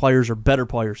caliber players or better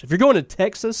players? If you're going to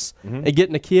Texas and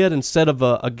getting a kid instead of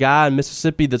a guy in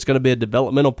Mississippi that's going to be a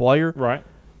developmental player, Right.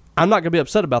 I'm not going to be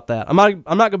upset about that. I'm not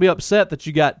going to be upset that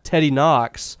you got Teddy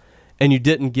Knox and you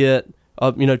didn't get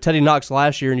Teddy Knox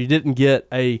last year and you didn't get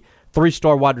a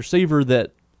 3-star wide receiver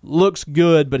that looks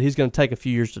good, but he's going to take a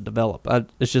few years to develop.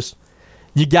 It's just,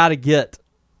 you got to get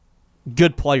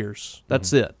good players.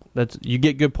 That's it. You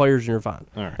get good players and you're fine.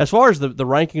 All right. As far as the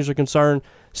rankings are concerned,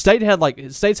 State's had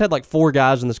like 4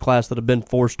 guys in this class that have been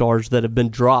 4 stars that have been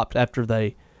dropped after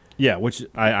they. Yeah, which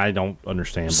I don't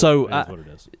understand. So that's what it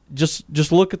is.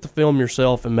 Just look at the film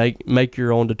yourself and make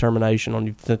your own determination on if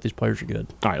you think these players are good.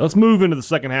 All right, let's move into the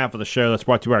second half of the show. That's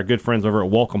brought to you by our good friends over at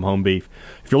Welcome Home Beef.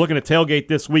 If you're looking to tailgate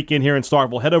this weekend here in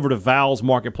Starkville, head over to Val's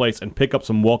Marketplace and pick up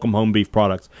some Welcome Home Beef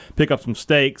products. Pick up some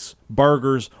steaks,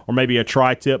 burgers, or maybe a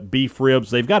tri-tip beef ribs.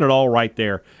 They've got it all right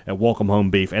there at Welcome Home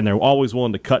Beef, and they're always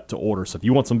willing to cut to order. So if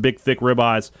you want some big, thick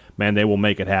ribeyes, man, they will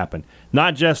make it happen.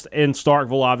 Not just in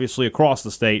Starkville, obviously, across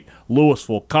the state,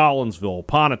 Louisville, Collinsville,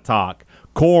 Pontotoc,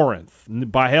 Corinth,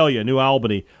 Byhalia, New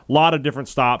Albany, a lot of different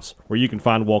stops where you can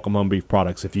find Welcome Home Beef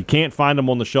products. If you can't find them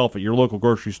on the shelf at your local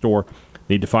grocery store,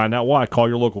 need to find out why, call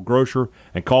your local grocer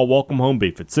and call Welcome Home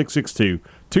Beef at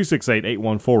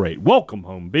 662-268-8148. Welcome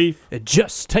Home Beef. It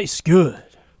just tastes good.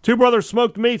 Two Brothers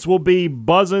Smoked Meats will be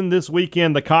buzzing this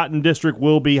weekend. The Cotton District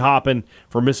will be hopping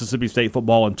for Mississippi State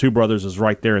football, and Two Brothers is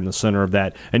right there in the center of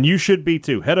that. And you should be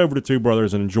too. Head over to Two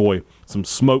Brothers and enjoy some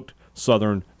smoked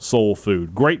Southern soul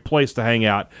food. Great place to hang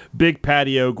out. Big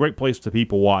patio. Great place to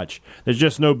people watch. There's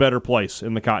just no better place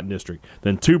in the Cotton District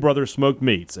than Two Brothers Smoked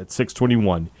Meats at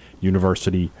 621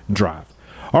 University Drive.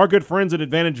 Our good friends at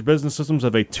Advantage Business Systems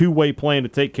have a two-way plan to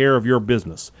take care of your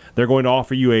business. They're going to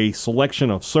offer you a selection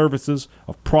of services,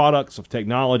 of products, of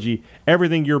technology,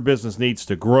 everything your business needs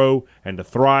to grow and to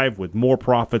thrive with more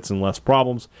profits and less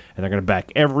problems. And they're going to back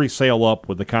every sale up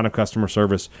with the kind of customer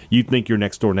service you'd think your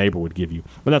next-door neighbor would give you.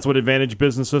 And that's what Advantage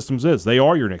Business Systems is. They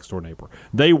are your next-door neighbor.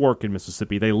 They work in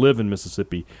Mississippi. They live in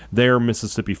Mississippi. They're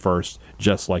Mississippi first,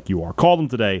 just like you are. Call them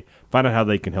today. Find out how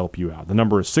they can help you out. The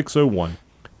number is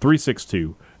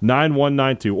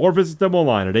 601-362-9192, or visit them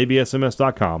online at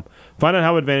absms.com. Find out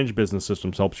how Advantage Business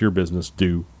Systems helps your business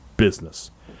do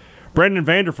business. Brandon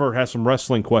Vanderford has some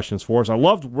wrestling questions for us. I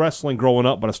loved wrestling growing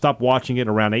up, but I stopped watching it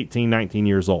around 18, 19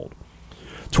 years old.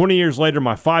 20 years later,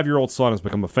 my 5-year-old son has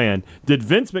become a fan. Did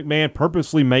Vince McMahon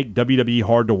purposely make WWE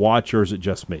hard to watch, or is it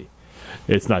just me?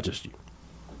 It's not just you.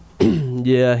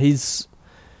 Yeah, he's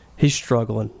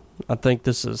struggling. I think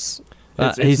this is...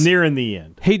 It's nearing the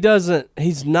end.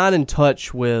 He's not in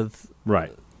touch with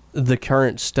Right. the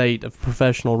current state of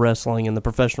professional wrestling and the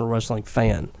professional wrestling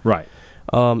fan. Right.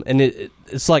 And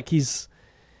it's like he's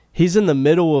in the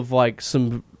middle of like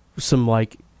some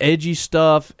like edgy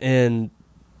stuff and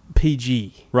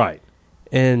PG. Right.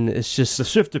 And it's just The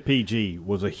shift to PG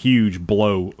was a huge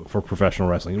blow for professional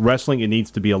wrestling. Wrestling, it needs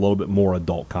to be a little bit more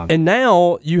adult content. And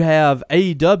now you have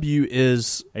AEW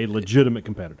is A legitimate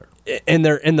competitor. and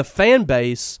the fan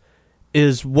base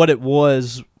is what it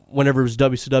was whenever it was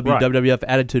WCW, Right. WWF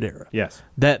Attitude Era. Yes.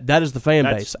 That is the fan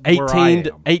That's base. where I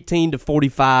 18 to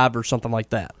 45 or something like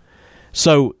that.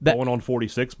 So that Going on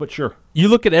 46, but sure. you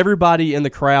look at everybody in the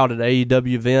crowd at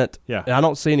AEW event, Yeah. and I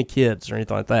don't see any kids or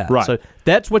anything like that. Right. So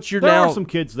that's what you're There now. are some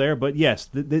kids there, but yes,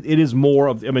 it is more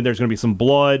of. I mean, there's going to be some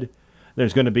blood.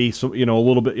 There's going to be some, a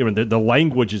little bit. I mean, the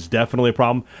language is definitely a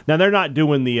problem. Now they're not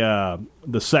doing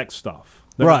the sex stuff,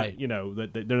 They're Right.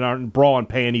 not, they're not bra and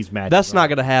panties matches. That's not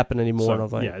going to happen anymore. So, I don't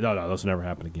think. yeah, no, this will never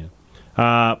happen again.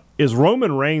 Is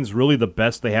Roman Reigns really the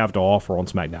best they have to offer on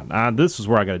SmackDown? This is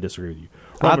where I got to disagree with you.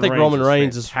 I think Roman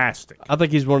Reigns is fantastic. I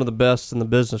think he's one of the best in the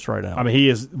business right now. I mean, he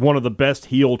is one of the best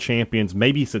heel champions,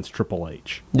 maybe since Triple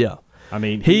H. yeah. I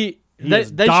mean, They is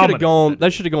should have dominant gone. with it. They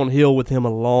should have gone heel with him a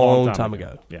long time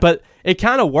ago. Yeah. But it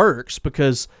kind of works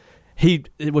because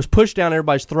it was pushed down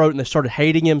everybody's throat and they started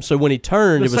hating him. So when he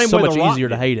turned, The it was same so way much The Rock easier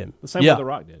to did. hate him. The same yeah. way The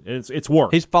Rock did. It's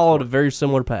worked. He's followed a very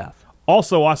similar path.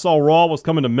 Also, I saw Raw was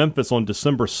coming to Memphis on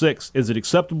December 6th. Is it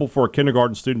acceptable for a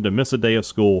kindergarten student to miss a day of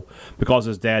school because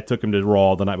his dad took him to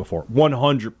Raw the night before?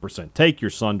 100%. Take your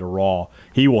son to Raw.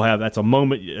 He will have, that's a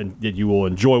moment that you will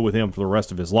enjoy with him for the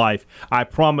rest of his life. I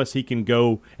promise he can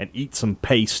go and eat some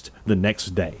paste the next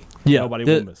day. Yeah, Nobody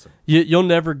will miss him. You'll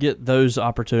never get those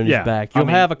opportunities back. You'll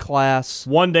have a class.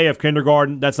 One day of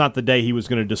kindergarten, that's not the day he was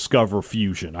going to discover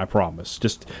fusion, I promise.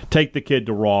 Just take the kid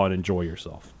to Raw and enjoy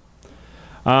yourself.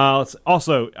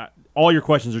 Also, all your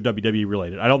questions are WWE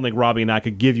related. I don't think Robbie and I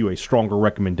could give you a stronger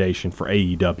recommendation for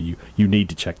AEW. You need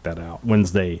to check that out.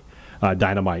 Wednesday,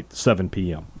 Dynamite, 7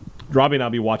 p.m. Robbie and I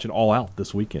will be watching All Out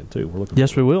this weekend, too. We're looking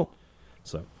Yes, we will.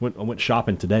 So I went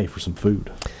shopping today for some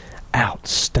food.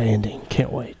 Outstanding.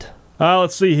 Can't wait.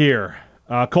 Let's see here.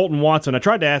 Colton Watson, I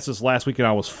tried to ask this last week and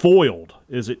I was foiled.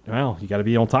 Well, you got to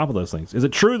be on top of those things. Is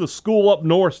it true the school up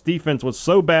north's defense was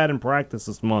so bad in practice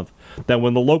this month that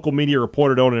when the local media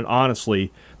reported on it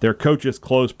honestly, their coaches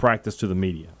closed practice to the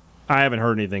media? I haven't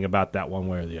heard anything about that one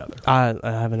way or the other. I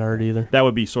haven't heard either. That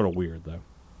would be sort of weird, though.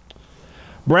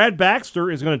 Brad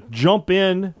Baxter is going to jump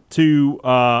in to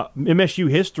MSU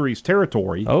history's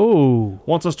territory. Oh.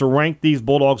 Wants us to rank these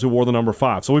Bulldogs who wore the number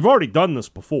 5. So we've already done this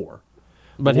before.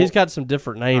 But he's got some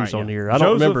different names on here. I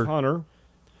don't Joseph remember. Hunter,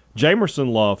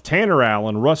 Jamerson Love, Tanner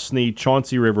Allen, Russ Snead,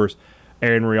 Chauncey Rivers,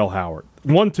 and Ariel Howard.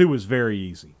 1-2 is very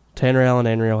easy. Tanner Allen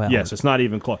and Ariel Howard. Yes, it's not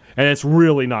even close. And it's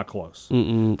really not close.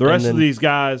 Mm-mm. The rest of these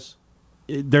guys,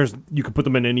 you can put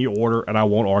them in any order, and I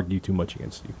won't argue too much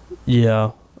against you.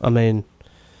 Yeah, I mean.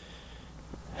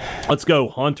 Let's go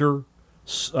Hunter,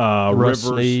 Russ Rivers,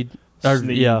 Snead,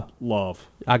 Love.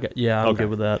 I'm good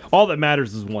with that. All that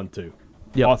matters is 1-2.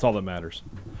 Yeah, that's all that matters.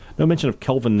 No mention of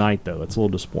Kelvin Knight, though. That's a little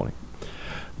disappointing.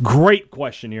 Great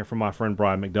question here from my friend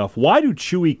Brian McDuff. Why do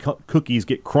chewy cookies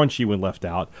get crunchy when left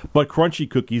out, but crunchy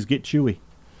cookies get chewy?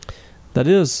 That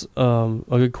is a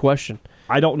good question.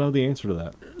 I don't know the answer to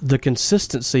that. The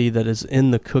consistency that is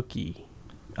in the cookie,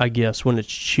 I guess, when it's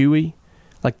chewy,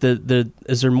 like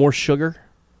is there more sugar?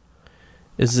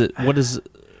 Is it what is?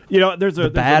 There's a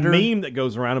meme that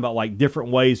goes around about like different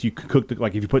ways you cook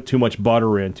like if you put too much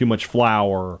butter in, too much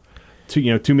flour,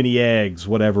 too many eggs,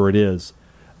 whatever it is.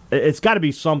 It's got to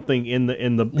be something in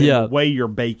the way you're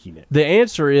baking it. The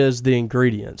answer is the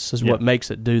ingredients is what makes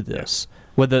it do this.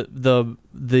 Where the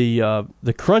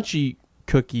crunchy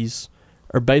cookies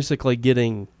are basically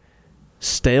getting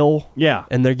stale. Yeah,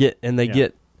 and they get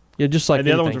just like and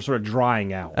the other ones are sort of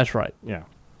drying out. That's right. Yeah.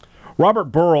 Robert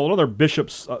Burrell, another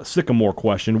Bishop's Sycamore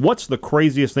question. What's the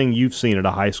craziest thing you've seen at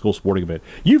a high school sporting event?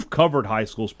 You've covered high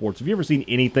school sports. Have you ever seen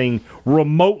anything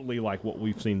remotely like what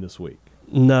we've seen this week?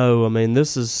 No, I mean,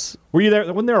 this is... Were you there?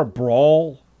 Wasn't there a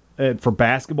brawl for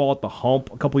basketball at the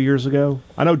Hump a couple years ago?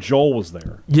 I know Joel was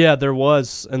there. Yeah, there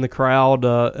was in the crowd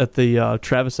at the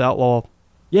Travis Outlaw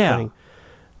thing.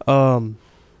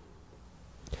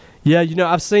 Yeah,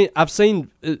 I've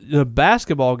seen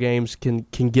basketball games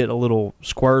can get a little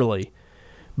squirrely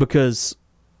because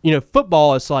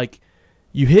football it's like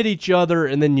you hit each other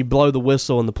and then you blow the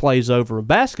whistle and the play's over. In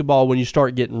basketball, when you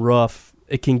start getting rough,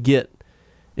 it can get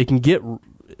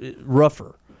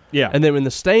rougher. Yeah, and then in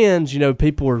the stands,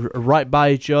 people are right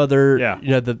by each other.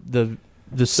 Yeah, the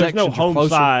There's sections no home are closer.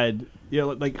 side. Yeah,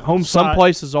 like home side. Some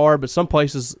places are, but some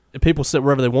places people sit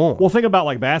wherever they want. Well, think about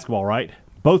like basketball, right?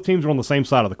 Both teams are on the same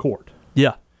side of the court.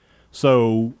 Yeah.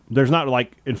 So there's not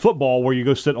like in football where you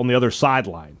go sit on the other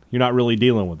sideline. You're not really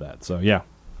dealing with that. So, yeah.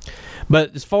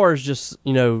 But as far as just,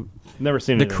 never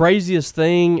seen the craziest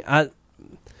thing,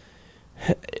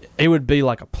 it would be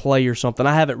like a play or something.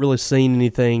 I haven't really seen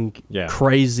anything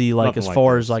crazy like Nothing as like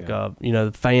far this, as like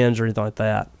the fans or anything like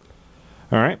that.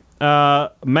 All right.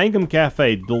 Mangum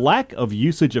Cafe, the lack of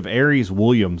usage of Aries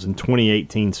Williams in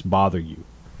 2018 bother you?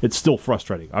 It's still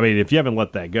frustrating. I mean, if you haven't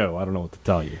let that go, I don't know what to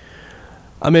tell you.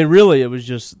 I mean, really, it was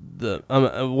just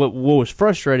what was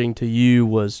frustrating to you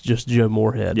was just Joe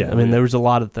Moorhead. Yeah, I mean, there was a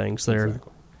lot of things there.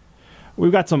 Exactly.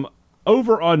 We've got some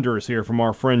over-unders here from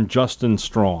our friend Justin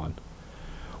Strawn.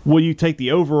 Will you take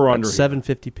the over or under?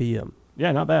 7:50 p.m.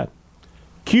 Yeah, not bad.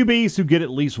 QBs who get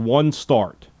at least one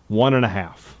start,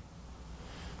 1.5.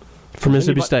 For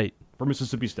Mississippi State. For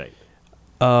Mississippi State.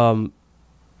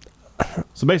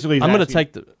 So basically, I'm going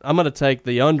to take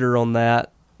the under on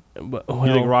that. Well,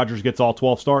 you think Rodgers gets all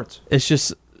 12 starts? It's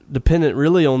just dependent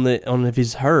really on if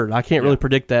he's hurt. I can't really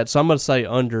predict that, so I'm going to say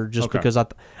under because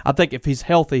I think if he's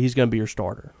healthy, he's going to be your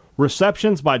starter.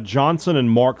 Receptions by Johnson and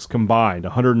Marks combined,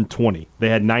 120. They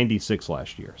had 96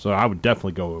 last year, so I would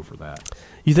definitely go over that.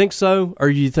 You think so, or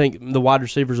you think the wide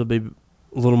receivers will be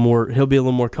a little more? He'll be a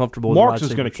little more comfortable. Marks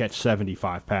is going to catch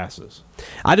 75 passes.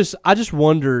 I just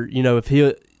wonder, if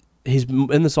he's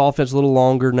in this offense a little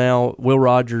longer now. Will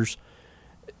Rogers,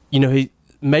 he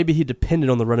depended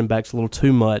on the running backs a little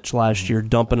too much last year,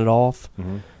 dumping it off.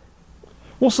 Mm-hmm.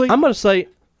 We'll see. I'm gonna say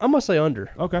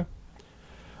under. Okay.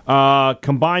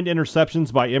 Combined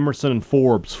interceptions by Emerson and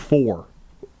Forbes 4.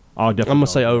 I'm gonna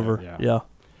say over. Yeah.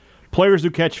 Players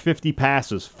who catch 50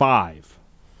 passes 5.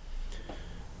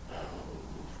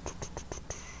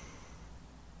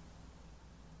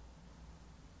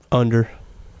 Under.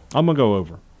 I'm gonna go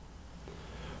over.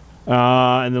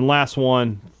 And then last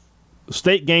one,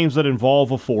 state games that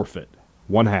involve a forfeit,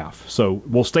 1/2. So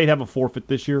will state have a forfeit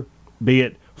this year, be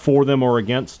it for them or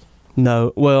against?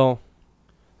 No. Well,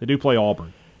 they do play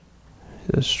Auburn.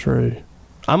 That's true.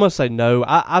 I'm gonna say no.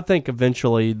 I think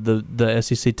eventually the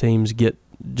SEC teams get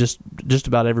just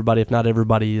about everybody, if not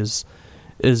everybody, is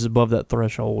above that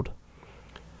threshold.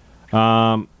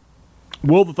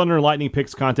 Will the Thunder and Lightning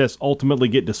Picks contest ultimately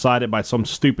get decided by some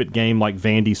stupid game like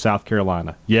Vandy, South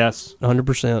Carolina? Yes.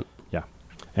 100%. Yeah.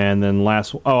 And then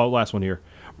last one here.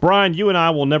 Brian, you and I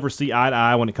will never see eye to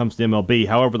eye when it comes to MLB.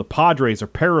 However, the Padres are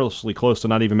perilously close to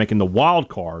not even making the wild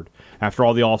card after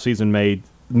all the offseason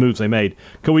moves they made.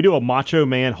 Could we do a Macho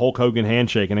Man Hulk Hogan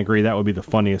handshake and agree that would be the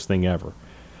funniest thing ever?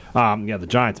 The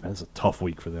Giants, man, it's a tough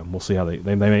week for them. We'll see how they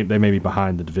may be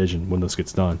behind the division when this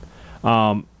gets done.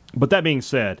 But that being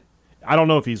said, I don't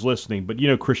know if he's listening, but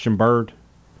Christian Bird?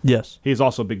 Yes. He's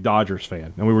also a big Dodgers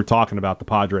fan. And we were talking about the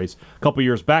Padres a couple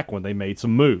years back when they made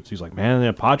some moves. He's like, man,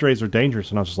 the Padres are dangerous.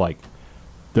 And I was just like,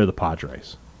 they're the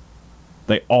Padres.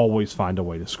 They always find a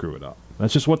way to screw it up.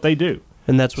 That's just what they do.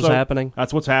 And that's what's happening?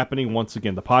 That's what's happening once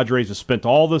again. The Padres have spent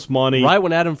all this money. Right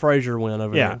when Adam Frazier went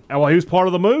over there. Yeah. Well, he was part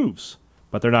of the moves.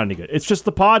 But they're not any good. It's just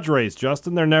the Padres,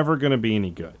 Justin. They're never going to be any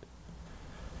good.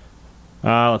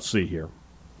 Let's see here.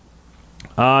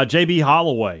 J.B.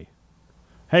 Holloway.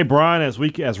 Hey, Brian, as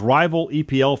rival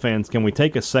EPL fans, can we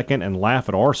take a second and laugh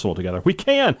at Arsenal together? We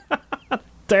can.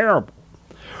 Terrible.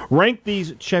 Rank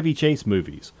these Chevy Chase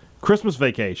movies. Christmas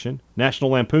Vacation,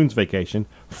 National Lampoon's Vacation,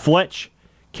 Fletch,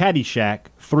 Caddyshack,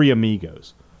 Three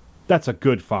Amigos. That's a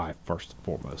good 5, first and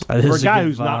foremost. For a guy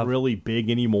who's not really big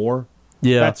anymore,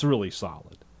 that's really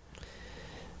solid.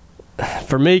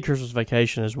 For me, Christmas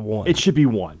Vacation is 1. It should be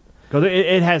 1. Because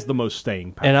it has the most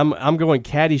staying power. And I'm going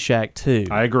Caddyshack 2.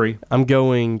 I agree. I'm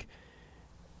going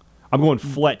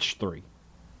Fletch 3.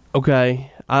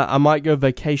 Okay. I might go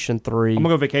Vacation 3. I'm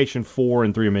going to go Vacation 4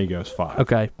 and Three Amigos 5.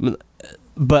 Okay.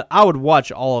 But I would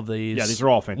watch all of these. Yeah, these are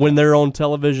all fantastic. When they're on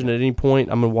television at any point,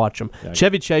 I'm going to watch them. Yeah,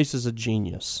 Chevy Chase is a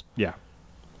genius. Yeah.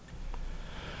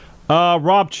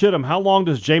 Rob Chittum, how long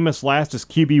does Jameis last as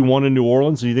QB1 in New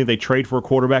Orleans? Do you think they trade for a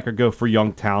quarterback or go for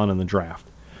young talent in the draft?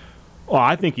 Well,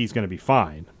 I think he's going to be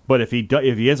fine. But if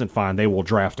he isn't fine, they will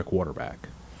draft a quarterback.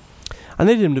 I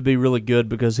need him to be really good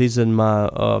because he's in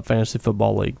my fantasy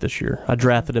football league this year. I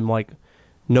drafted him like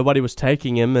nobody was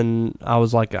taking him, and I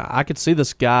was like, I could see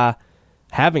this guy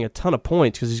having a ton of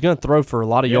points because he's going to throw for a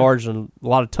lot of yards and a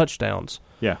lot of touchdowns.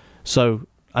 Yeah. So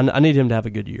I need him to have a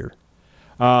good year.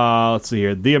 Let's see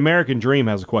here. The American Dream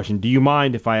has a question. Do you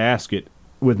mind if I ask it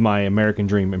with my American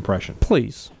Dream impression?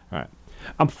 Please. All right.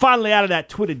 I'm finally out of that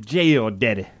Twitter jail,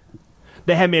 Daddy.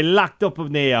 They had me locked up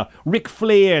in there. Ric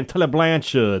Flair and Tully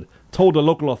Blanchard told the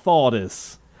local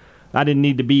authorities I didn't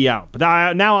need to be out. But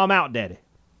now I'm out, Daddy.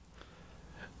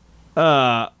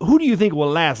 Who do you think will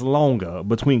last longer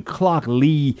between Clark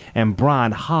Lee and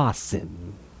Brian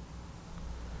Harsin?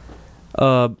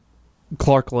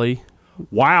 Clark Lee.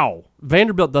 Wow.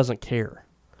 Vanderbilt doesn't care.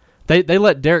 They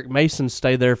let Derek Mason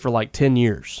stay there for like 10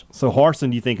 years. So Harsin,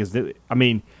 do you think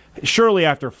surely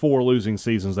after 4 losing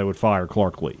seasons they would fire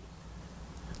Clark Lee.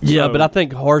 Yeah, but I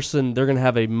think Harsin, they're going to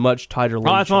have a much tighter leash.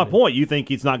 Oh, that's my point. You think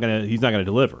he's not going to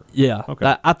deliver? Yeah.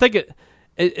 Okay. I think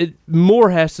it more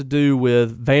has to do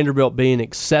with Vanderbilt being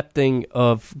accepting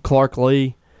of Clark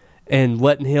Lee and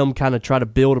letting him kind of try to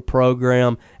build a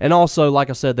program. And also, like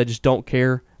I said, they just don't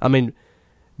care. I mean,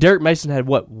 Derek Mason had,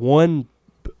 one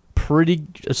pretty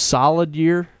solid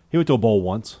year? He went to a bowl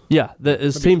once. Yeah,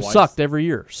 his team sucked every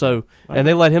year. So, and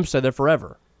they let him stay there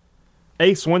forever.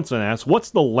 A. Swinson asks,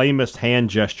 what's the lamest hand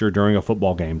gesture during a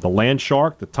football game? The land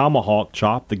shark, the tomahawk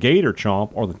chop, the gator chomp,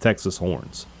 or the Texas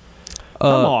horns?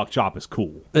 Tomahawk chop is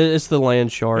cool. It's the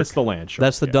land shark. It's the land shark.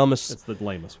 That's the dumbest. It's the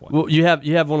lamest one. Well, you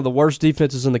have one of the worst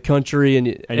defenses in the country,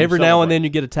 and every now and then you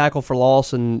get a tackle for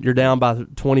loss, and you're down by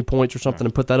 20 points or something,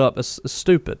 and put that up. It's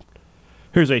stupid.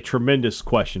 Here's a tremendous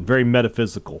question, very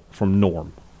metaphysical, from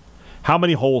Norm. How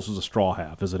many holes does a straw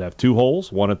have? Does it have 2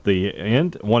 holes, one at the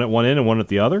end, one at one end, and one at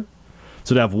the other?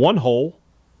 So to have 1 hole,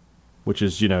 which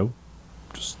is,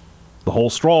 just the whole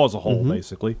straw is a hole,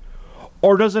 basically.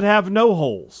 Or does it have no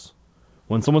holes?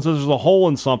 When someone says there's a hole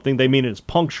in something, they mean it's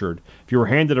punctured. If you were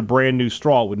handed a brand new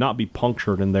straw, it would not be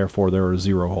punctured, and therefore there are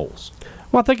 0 holes.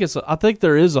 Well, I think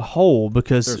there is a hole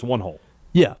because There's 1 hole.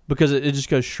 Yeah, because it just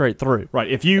goes straight through. Right.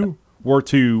 If you were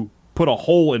to put a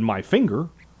hole in my finger,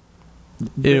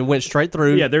 It went straight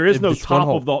through. yeah, there is It no was just one top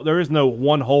hole. of the. There is no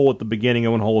 1 hole at the beginning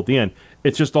and 1 hole at the end.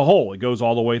 It's just a hole. It goes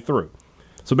all the way through.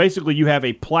 So basically, you have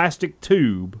a plastic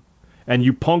tube, and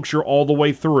you puncture all the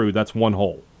way through. That's 1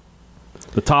 hole.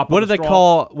 The top. What of do the they straw,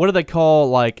 call? What do they call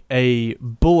like a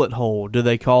bullet hole? Do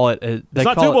they call it? They It's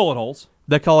not call 2 it, bullet holes.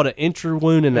 They call it an entry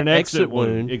wound and An an exit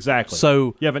wound. Exactly.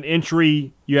 So, you have an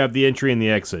entry. You have the entry and the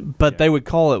exit. but Yeah. they would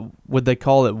call it. Would they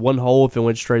call it 1 hole if it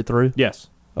went straight through? Yes.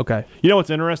 Okay. You know what's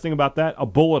interesting about that? A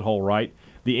bullet hole, right?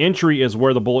 The entry is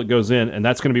where the bullet goes in, and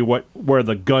that's going to be where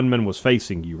the gunman was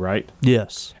facing you, right?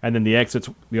 Yes. And then the exit's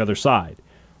the other side.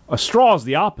 A straw is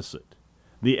the opposite.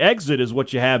 The exit is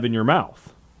what you have in your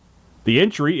mouth. The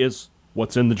entry is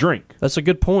what's in the drink. That's a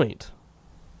good point.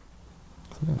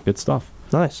 Good stuff.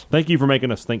 Nice. Thank you for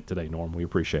making us think today, Norm. We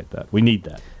appreciate that. We need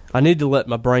that. I need to let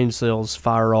my brain cells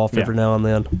fire off every now and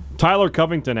then. Tyler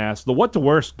Covington asked, the What to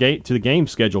Wear to the Game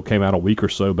schedule came out a week or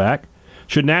so back.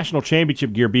 Should national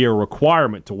championship gear be a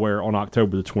requirement to wear on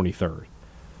October the 23rd?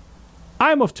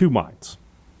 I am of 2 minds.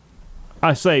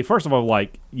 I say, first of all,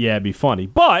 yeah, it'd be funny.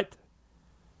 But,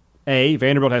 A,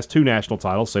 Vanderbilt has 2 national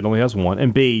titles, State only has 1.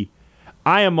 And B,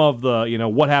 I am of the,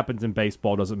 what happens in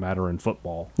baseball doesn't matter in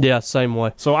football. Yeah, same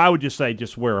way. So I would just say,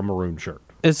 just wear a maroon shirt.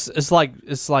 It's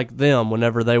like them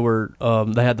whenever they were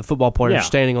they had the football players Yeah.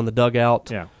 standing on the dugout.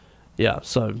 Yeah. Yeah.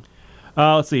 So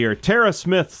Let's see here. Tara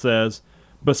Smith says,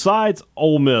 besides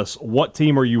Ole Miss, what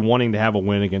team are you wanting to have a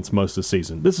win against most of the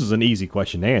season? This is an easy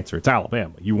question to answer. It's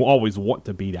Alabama. You always want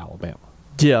to beat Alabama.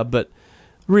 yeah, but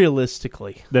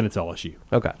realistically, Then it's LSU.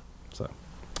 okay. So,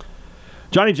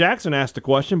 Johnny Jackson asked a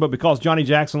question, but because Johnny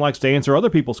Jackson likes to answer other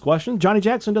people's questions, Johnny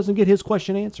Jackson doesn't get his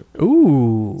question answered.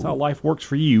 Ooh. That's how life works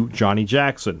for you, Johnny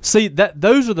Jackson. See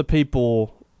those are the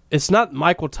people. It's not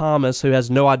Michael Thomas who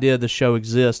has no idea the show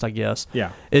exists. I guess.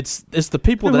 Yeah. It's the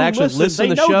people that actually listen to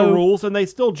they the know show. the rules and they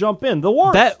still jump in. The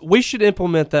worst. That we should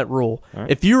implement that rule.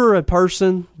 right. If you're a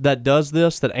person that does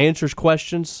this, that answers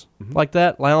questions like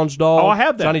that, Lounge Dog, Oh, I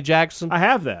have that. Johnny Jackson, I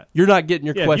have that. you're not getting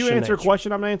your Yeah, if question you answer a answered.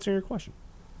 question, I'm answering your question.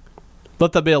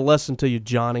 Let that be a lesson to you,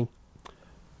 Johnny.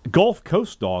 Gulf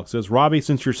Coast Dog says, Robbie,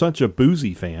 since you're such a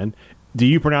Boozy fan, do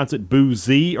you pronounce it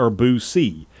Boozy or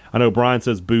Boo-C? I know Brian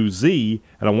says Boozy,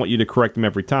 and I want you to correct him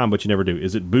every time, but you never do.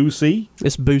 Is it Boo-C?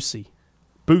 It's Boosie.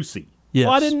 Boosie. Yes.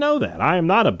 Well, I didn't know that. I am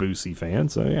not a Boosie fan,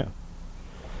 so yeah.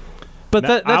 But Now,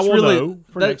 that's I will really know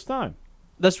for next time.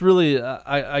 That's really,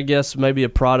 I guess, maybe a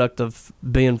product of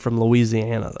being from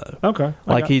Louisiana, though. Okay.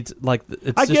 It's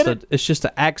I just get it's just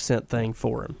an accent thing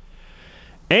for him.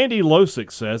 Andy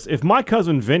Losick says, if my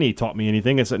cousin Vinny taught me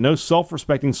anything, it's that no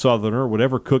self-respecting Southerner would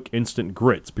ever cook instant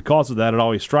grits. Because of that, it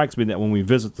always strikes me that when we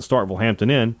visit the Starkville Hampton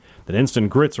Inn, that instant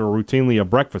grits are routinely a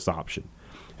breakfast option.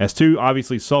 As 2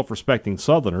 obviously self-respecting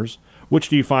Southerners, which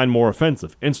do you find more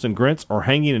offensive, instant grits or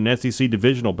hanging an SEC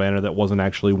divisional banner that wasn't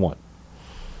actually won?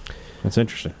 That's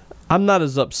interesting. I'm not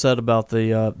as upset about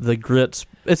the grits.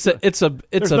 It's There's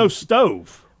no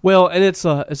stove. well, and it's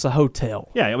a hotel.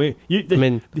 Yeah, I mean,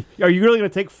 are you really going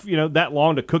to take that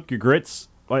long to cook your grits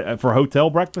for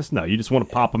hotel breakfast? No, you just want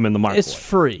to pop them in the microwave. It's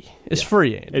free. It's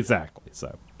free, Andy. Exactly.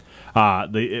 So,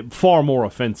 far more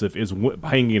offensive is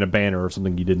hanging a banner of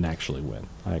something you didn't actually win.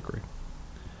 I agree.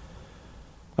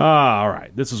 All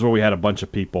right, this is where we had a bunch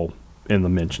of people in the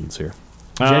mentions here.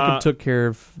 Jacob took care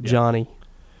of Johnny.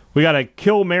 We got a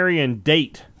kill, marry, and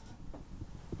date.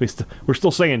 We're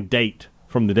still saying date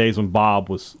from the days when Bob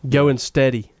was Going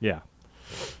steady. Yeah.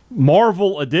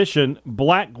 Marvel edition,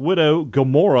 Black Widow,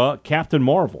 Gamora, Captain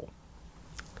Marvel.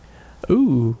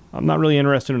 Ooh. I'm not really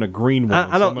interested in a green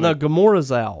one. I don't know.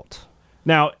 Gamora's out.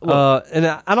 Now, look, And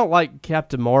I don't like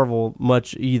Captain Marvel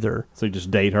much either. so you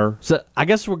just date her. So I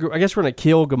guess we're gonna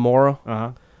kill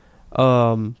Gamora.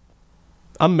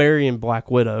 I'm marrying Black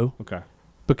Widow Okay.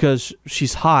 because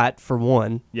she's hot for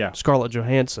one. Yeah. Scarlett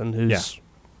Johansson, who's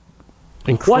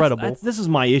Yeah. incredible, This is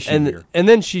my issue here. and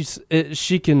then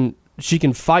she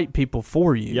can fight people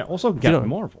for you. Yeah. Also, You Captain know,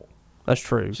 Marvel. That's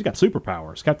true. She's got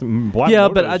superpowers. Captain Black. Yeah,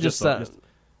 Widow but is I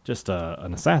just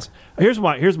an assassin. Here's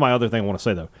my other thing I want to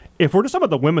say though. If we're just talking about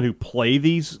the women who play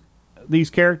these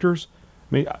characters,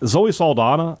 I mean Zoe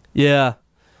Saldana yeah.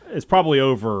 is probably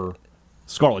over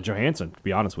Scarlett Johansson. To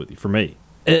be honest with you, for me.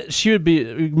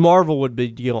 Marvel would be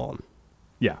gone.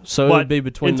 Yeah. So it But would be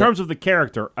between in terms of the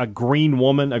character, a green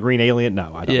woman, a green alien.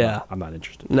 No, I don't. Yeah. know. I'm not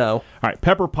interested. No. All right,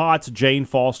 Pepper Potts, Jane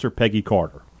Foster, Peggy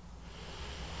Carter.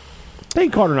 Peggy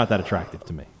Carter not that attractive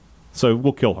to me, so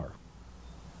we'll kill her.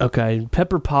 Okay,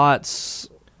 Pepper Potts.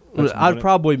 That's I'd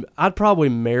probably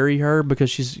marry her because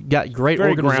she's got great Very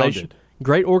organization, grounded.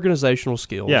 great organizational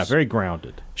skills. Yeah, very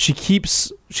grounded. She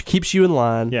keeps you in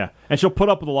line. Yeah, and she'll put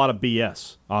up with a lot of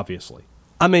BS, obviously.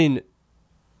 I mean,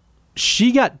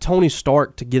 she got Tony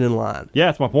Stark to get in line. Yeah,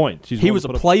 that's my point. He was a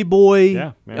playboy.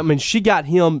 Yeah. I mean, she got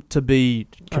him to be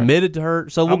committed to her.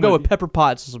 So we'll go with Pepper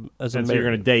Potts as a And so marry. you're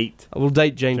going to date We'll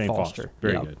date Jane Jane Foster.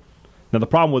 Very Yeah. good. Now the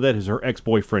problem with that is her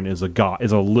ex-boyfriend is a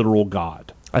literal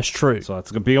god. That's true. So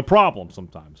that's going to be a problem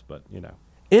sometimes. But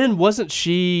And wasn't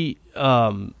she?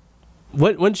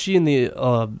 Wasn't she in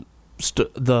the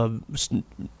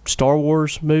Star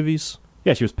Wars movies?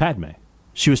 yeah, she was Padme.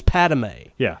 She was Padme.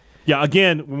 Yeah. Yeah,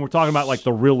 again, when we're talking about like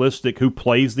the realistic who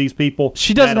plays these people,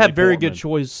 She doesn't Natalie have very Portman. good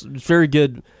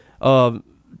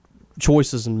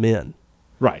choices in men.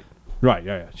 Right.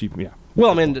 Yeah. Well,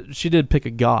 I mean, she did pick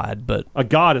a god, but A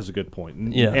god is a good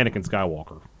point. Yeah. Anakin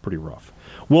Skywalker, pretty rough.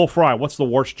 Will Fry, what's the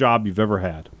worst job you've ever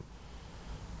had?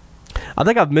 I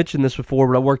think I've mentioned this before,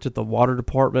 but I worked at the water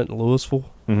department in Louisville.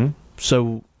 Mm-hmm.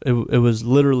 So it was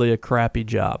literally a crappy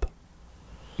job.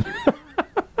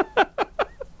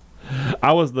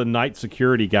 I was the night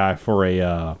security guy for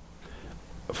a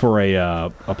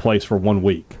place for 1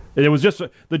 week. And it was just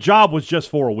the job was just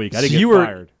for a week. I didn't get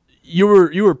fired. You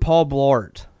were Paul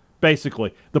Blart.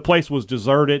 Basically, the place was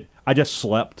deserted. I just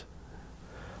slept.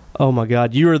 Oh my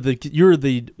God, you're the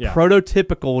Yeah.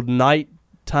 prototypical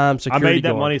nighttime I security made that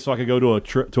guard. money so I could go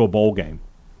to a bowl game.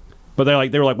 But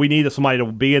they were like, we need somebody to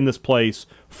be in this place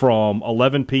from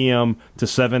 11 p.m. to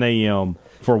 7 a.m.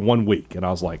 for 1 week, and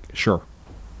I was like, sure.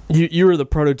 You were the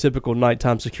prototypical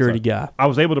nighttime security guy. I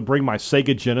was able to bring my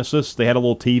Sega Genesis. They had a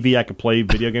little TV I could play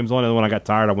video games on, and when I got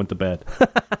tired, I went to bed.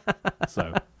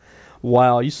 So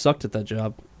Wow, you sucked at that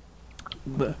job.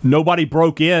 nobody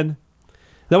broke in.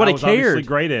 Nobody I was obviously cared.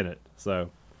 great in it. So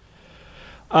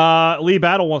Lee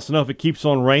Battle wants to know if it keeps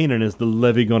on raining, is the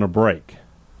levee going to break?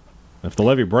 If the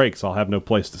levee breaks, I'll have no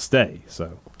place to stay.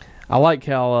 So I like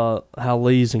how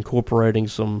Lee's incorporating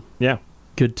some yeah.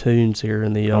 good tunes here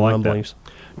in the I like rumblings.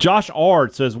 Josh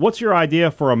Ard says, what's your idea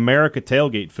for America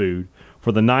tailgate food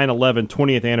for the 9/11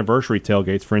 20th anniversary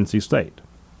tailgates for NC State?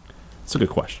 That's a good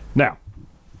question. Now,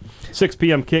 6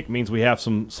 p.m. kick means we have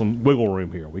some wiggle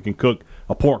room here. We can cook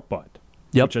a pork butt,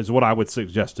 Yep. which is what I would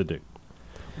suggest to do.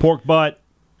 Pork butt,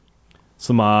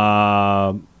 some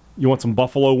you want some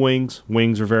buffalo wings?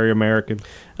 Wings are very American.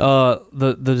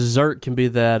 The dessert can be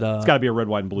that It's got to be a red,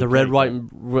 white, and blue. the cake,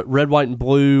 red, white, and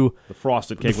blue. the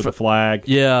frosted cake with the flag.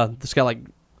 Yeah, it's got like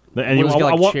And What, it's got,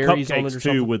 I like, want cherries on it or cupcakes too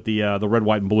something? with the red,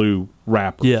 white, and blue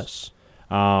wrappers. yes.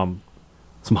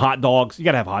 Some hot dogs. You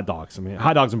got to have hot dogs. I mean,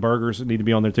 hot dogs and burgers need to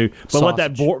be on there too. But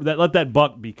let that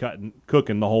buck be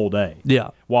cooking the whole day. Yeah.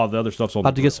 While the other stuff's on.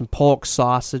 About the to get some pork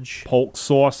sausage. polk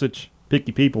sausage.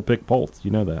 Picky people pick polks.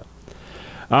 You know that.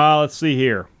 Let's see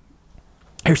here.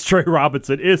 Here's Trey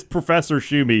Robinson. Is Professor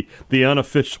Schumi the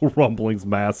unofficial Rumblings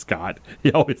mascot?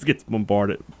 He always gets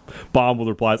bombed with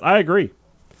replies. I agree.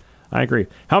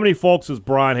 How many folks has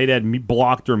Brian had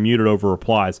blocked or muted over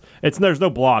replies? There's no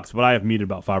blocks, but I have muted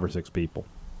about 5 or 6 people.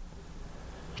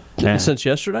 Since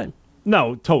yesterday?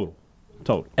 No, total.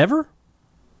 Ever?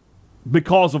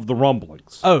 Because of the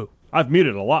rumblings. Oh. I've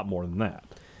muted a lot more than that.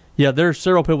 Yeah, there are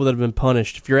several people that have been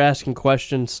punished. If you're asking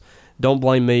questions, don't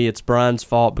blame me. It's Brian's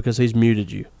fault because he's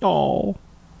muted you. Oh,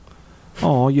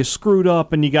 you screwed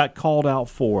up and you got called out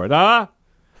for it, huh?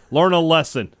 Learn a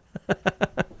lesson.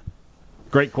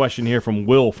 Great question here from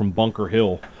Will from Bunker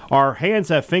Hill. Our hands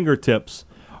have fingertips.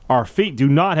 Our feet do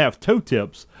not have toe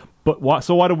tips. But why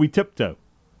do we tiptoe?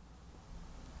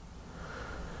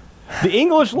 The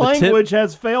English language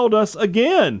has failed us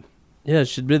again. Yeah, it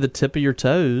should be the tip of your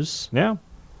toes. Yeah.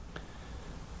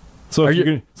 So if you're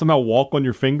going to somehow walk on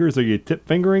your fingers, are you tip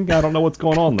fingering? I don't know what's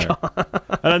going on there.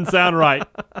 That doesn't sound right.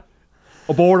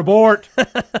 Abort.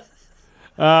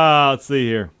 Let's see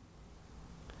here.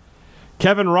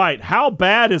 Kevin Wright, how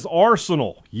bad is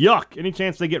Arsenal? Yuck. Any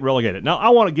chance they get relegated? Now,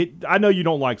 I know you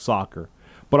don't like soccer,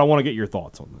 but I want to get your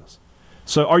thoughts on this.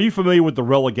 So are you familiar with the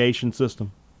relegation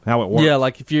system? How it works? Yeah,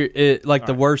 like if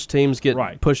the worst teams get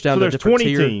pushed down to a different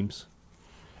tier. So there's 20 teams,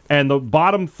 and the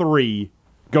bottom 3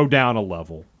 go down a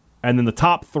level, and then the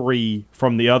top 3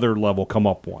 from the other level come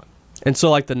up one. And so,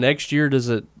 like, the next year, does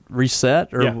it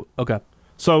reset? Or, Yeah. Okay.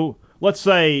 So let's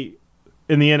say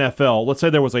in the NFL, let's say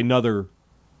there was another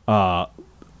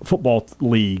football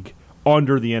league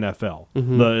under the NFL,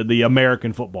 the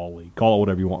American Football League. Call it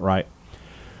whatever you want, right?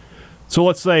 So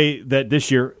let's say that this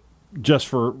year, just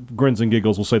for grins and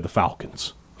giggles, we'll say the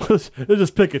Falcons. Let's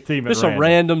just pick a team. Just a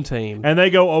random team. And they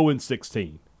go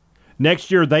 0-16.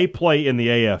 Next year, they play in the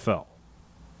AFL.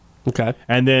 Okay.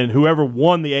 And then whoever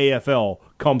won the AFL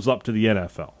comes up to the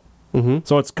NFL. Mm-hmm.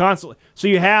 So it's constantly. So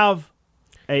you have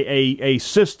a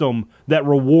system that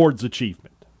rewards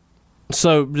achievement.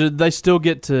 So do they still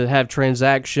get to have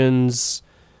transactions,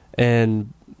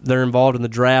 and they're involved in the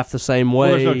draft the same way?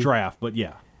 Well, there's no draft, but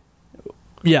yeah.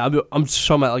 Yeah, I'm just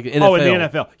talking about like the NFL. Oh, in the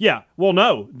NFL. Yeah. Well,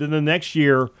 no. Then the next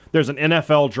year, there's an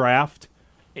NFL draft.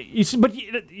 But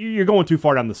you're going too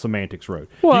far down the semantics road.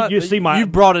 Well, you see you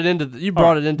brought it into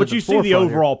but the you see the forefront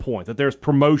overall point that there's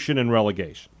promotion and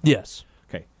relegation. here. Yes.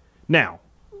 Okay. Now,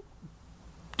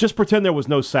 just pretend there was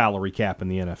no salary cap in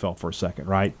the NFL for a second,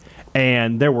 right?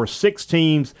 And there were 6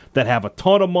 teams that have a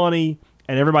ton of money,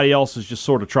 and everybody else is just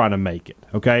sort of trying to make it,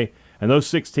 okay? And those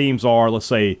 6 teams are, let's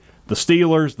say, the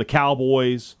Steelers, the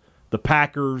Cowboys, the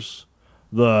Packers,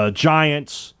 the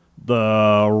Giants,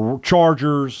 the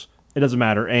Chargers, it doesn't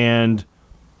matter, and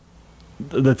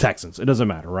the Texans, it doesn't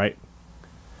matter, right?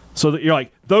 So that you're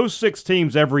like, those 6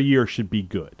 teams every year should be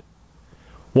good.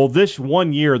 Well, this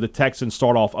one year, the Texans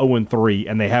start off 0-3,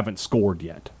 and they haven't scored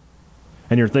yet.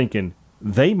 And you're thinking,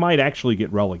 they might actually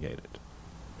get relegated.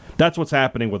 That's what's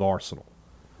happening with Arsenal.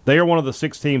 They are one of the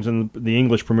 6 teams in the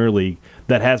English Premier League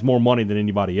that has more money than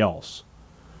anybody else.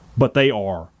 But they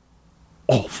are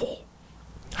awful.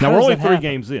 Now, we're only 3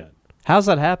 games in. How's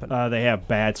that happen? They have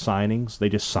bad signings. They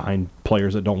just sign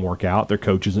players that don't work out. Their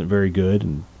coach isn't very good,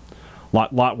 and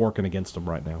lot working against them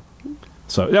right now.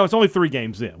 So, it's only 3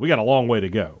 games in. We got a long way to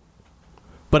go.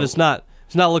 But it's not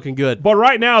looking good. But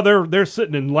right now, they're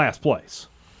sitting in last place.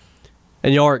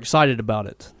 And y'all are excited about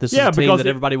it. This is a team that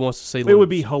everybody wants to see lose. It would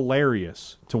be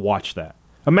hilarious to watch that.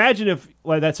 Imagine if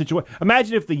that situation.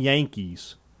 Imagine if the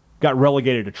Yankees got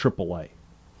relegated to AAA.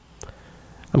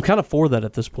 I'm kind of for that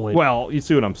at this point. Well, you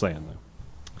see what I'm saying,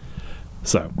 though.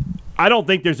 So, I don't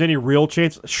think there's any real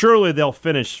chance. Surely they'll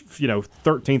finish,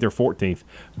 13th or 14th.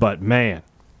 But man,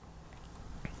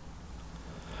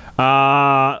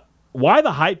 why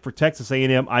the hype for Texas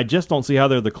A&M? I just don't see how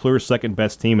they're the clear second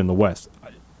best team in the West.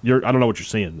 I don't know what you're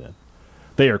seeing then.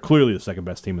 They are clearly the second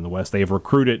best team in the West. They have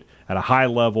recruited at a high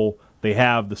level. They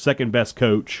have the second best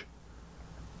coach.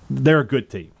 They're a good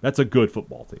team. That's a good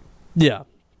football team. Yeah.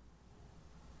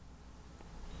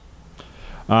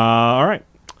 All right.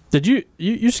 Did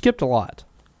you skipped a lot?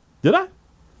 Did I?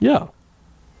 Yeah.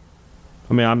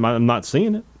 I mean, I'm not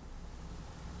seeing it.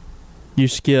 You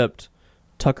skipped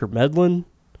Tucker Medlin.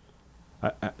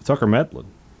 Tucker Medlin.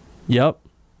 Yep.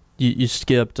 You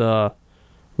skipped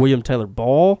William Taylor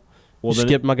Ball. Well, you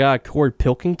skipped my guy Corey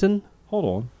Pilkington. Hold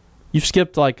on. You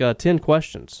skipped like 10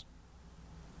 questions.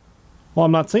 Well,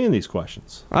 I'm not seeing these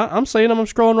questions. I'm seeing them. I'm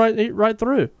scrolling right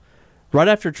through. Right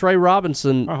after Trey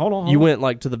Robinson, right, hold on. You went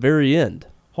like to the very end.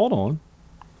 Hold on.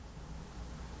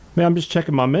 Man, I'm just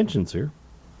checking my mentions here.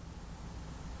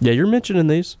 Yeah, you're mentioning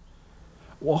these.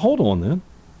 Well, hold on then.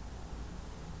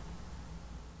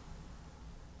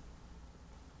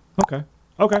 Okay.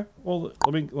 Well,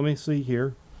 let me see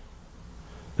here.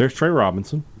 There's Trey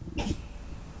Robinson.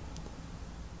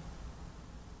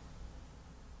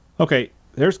 Okay,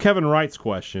 there's Kevin Wright's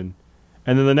question,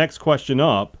 and then the next question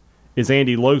up is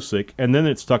Andy Losick, and then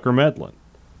it's Tucker Medlin.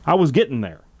 I was getting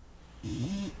there.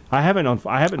 I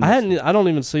don't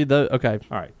even see the. Okay,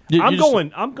 all right.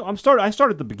 I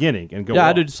start at the beginning and go. Yeah, on.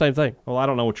 I do the same thing. Well, I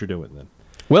don't know what you're doing then.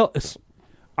 Well,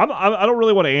 I don't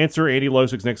really want to answer Andy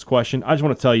Losick's next question. I just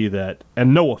want to tell you that,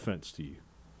 and no offense to you,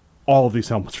 all of these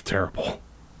helmets are terrible.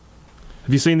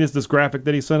 Have you seen this graphic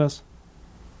that he sent us?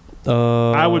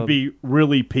 I would be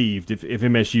really peeved if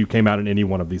MSU came out in any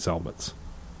one of these helmets.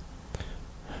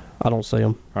 I don't see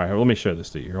them. All right, let me show this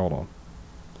to you here. Hold on.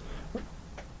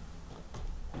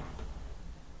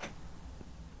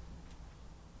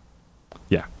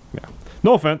 Yeah.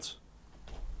 No offense,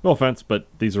 but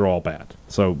these are all bad.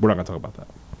 So we're not going to talk about that.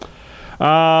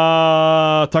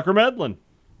 Tucker Medlin.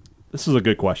 This is a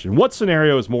good question. What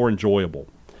scenario is more enjoyable?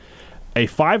 A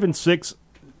 5-6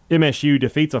 MSU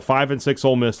defeats a 5-6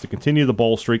 Ole Miss to continue the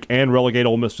bowl streak and relegate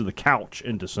Ole Miss to the couch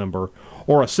in December,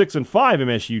 or a 6-5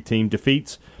 MSU team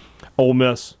defeats Ole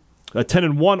Miss, a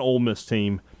 10-1 Ole Miss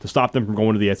team to stop them from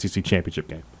going to the SEC championship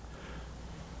game.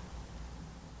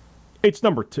 It's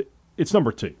number two.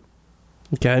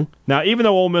 Okay. Now, even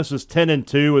though Ole Miss is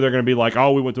 10-2, and they're going to be like,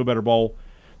 "Oh, we went to a better bowl."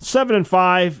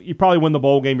 7-5, you probably win the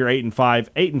bowl game. You're 8-5.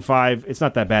 8-5, it's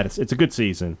not that bad. It's a good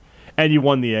season, and you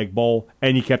won the Egg Bowl,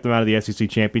 and you kept them out of the SEC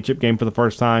championship game for the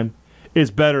first time. Is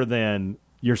better than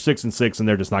you're 6-6, and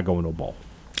they're just not going to a bowl.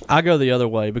 I go the other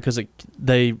way because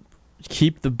they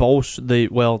keep the bowl. They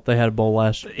had a bowl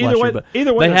last year, but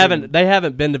they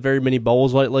haven't been to very many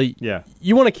bowls lately. Yeah,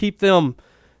 you want to keep them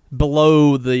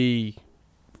below the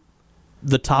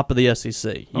the top of the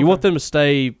SEC. You want them to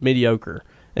stay mediocre,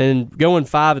 and going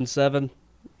 5-7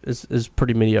 is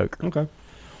pretty mediocre. Okay.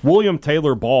 William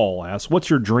Taylor Ball asks, "What's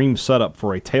your dream setup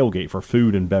for a tailgate for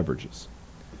food and beverages?"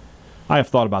 I have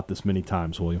thought about this many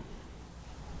times, William.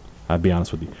 I'll be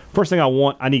honest with you. First thing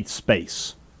I need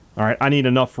space. All right, I need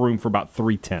enough room for about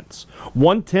 3 tents.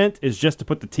 1 tent is just to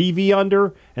put the TV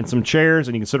under and some chairs,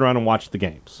 and you can sit around and watch the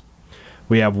games.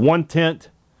 We have 1 tent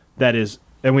that is,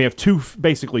 and we have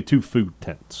basically two food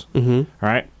tents. Mm-hmm. All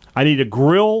right, I need a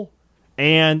grill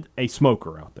and a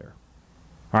smoker out there.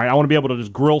 All right, I want to be able to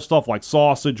just grill stuff like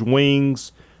sausage,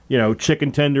 wings,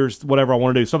 chicken tenders, whatever I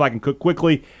want to do, stuff I can cook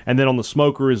quickly. And then on the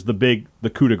smoker is the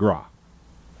coup de grace.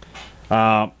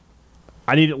 I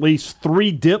need at least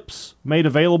 3 dips made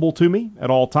available to me at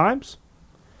all times.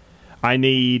 I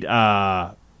need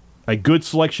a good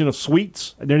selection of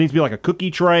sweets. There needs to be like a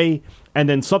cookie tray and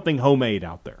then something homemade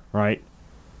out there, right?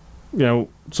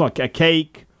 It's like a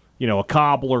cake, a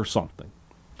cobbler, something.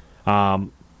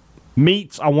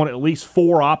 Meats, I want at least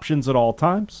 4 options at all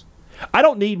times. I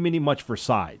don't need much for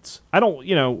sides. I don't,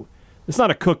 it's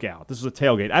not a cookout. This is a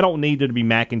tailgate. I don't need it to be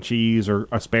mac and cheese or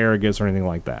asparagus or anything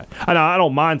like that. I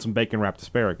don't mind some bacon-wrapped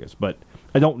asparagus, but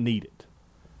I don't need it.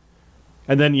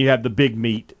 And then you have the big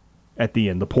meat at the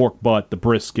end, the pork butt, the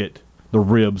brisket, the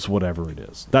ribs, whatever it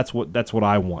is. That's what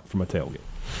I want from a tailgate.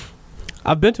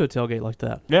 I've been to a tailgate like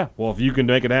that. Yeah, well, if you can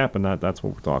make it happen, that's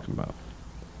what we're talking about.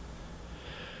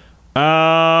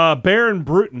 Barrett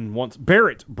Bruton wants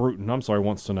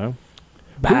to know,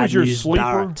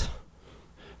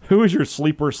 who is your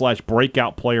sleeper /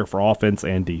 breakout player for offense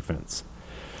and defense?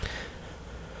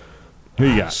 Who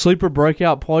you got? Sleeper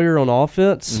breakout player on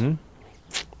offense?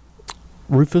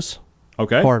 Mm-hmm. Rufus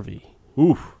Harvey.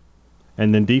 Oof.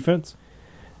 And then defense?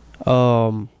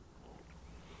 I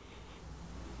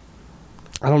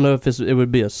don't know if it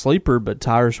would be a sleeper, but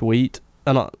Tyrus Wheat.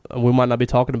 We might not be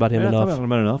talking about him enough.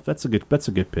 Enough. That's a good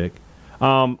pick.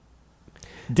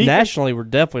 Nationally, we're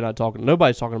definitely not talking.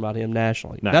 Nobody's talking about him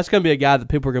nationally. No. That's going to be a guy that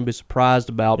people are going to be surprised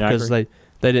about because they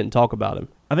didn't talk about him.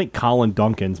 I think Colin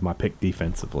Duncan's my pick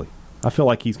defensively. I feel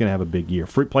like he's going to have a big year.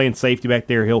 Playing safety back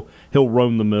there, he'll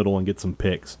roam the middle and get some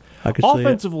picks.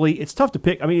 Offensively, it's tough to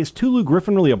pick. I mean, is Tulu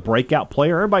Griffin really a breakout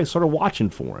player? Everybody's sort of watching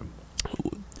for him.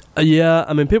 Yeah,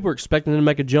 I mean, people were expecting him to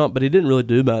make a jump, but he didn't really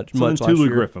do much last year. Tulu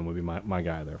Griffin would be my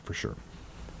guy there for sure.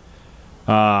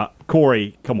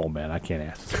 Corey, come on, man. I can't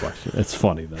ask this question. It's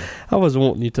funny, though. I wasn't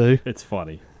wanting you to. It's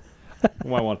funny. I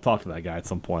might want to talk to that guy at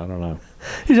some point. I don't know.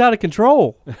 He's out of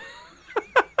control.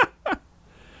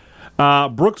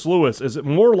 Brooks Lewis, is it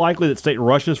more likely that State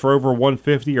rushes for over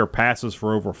 150 or passes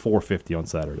for over 450 on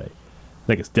Saturday? I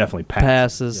think it's definitely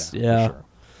passes. Yeah. For sure.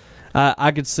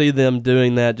 I could see them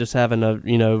doing that, just having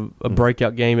a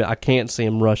breakout game. I can't see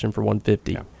them rushing for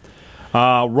 150. Yeah.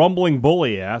 Rumbling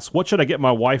Bully asks, "What should I get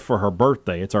my wife for her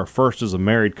birthday? It's our first as a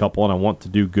married couple, and I want to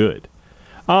do good."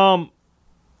 It's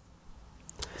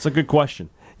a good question.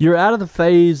 You're out of the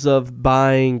phase of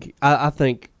buying. I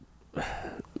think,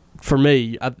 for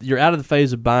me, you're out of the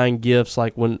phase of buying gifts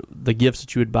like when the gifts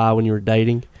that you would buy when you were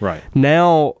dating. Right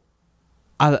now,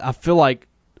 I feel like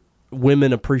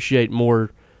women appreciate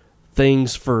more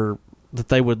things that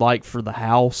they would like for the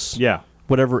house. Yeah.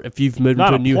 Whatever, if you've moved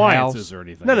into a new house. Or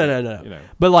anything. No.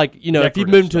 But if you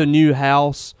move into a new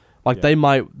house, they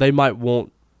might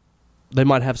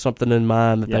have something in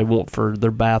mind that they want for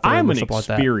their bathroom. I'm or an something like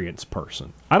that. experienced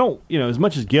person. I don't, as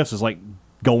much as gifts is like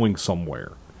going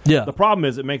somewhere. Yeah. The problem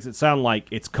is it makes it sound like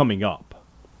it's coming up.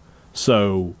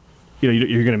 So, you're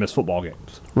going to miss football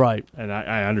games. Right. And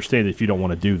I understand if you don't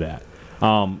want to do that.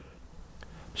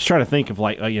 Just trying to think of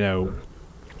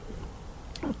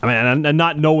and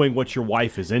not knowing what your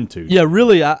wife is into. Yeah,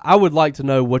 really, I would like to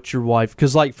know what your wife,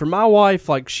 because for my wife,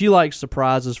 she likes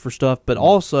surprises for stuff, but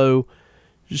also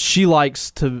she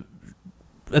likes to.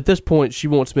 At this point, she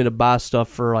wants me to buy stuff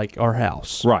for our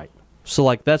house. Right.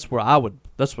 So that's what I would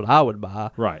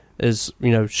buy. Right. Is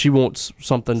she wants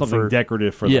something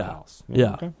decorative for the house.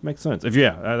 Yeah. Okay. Makes sense.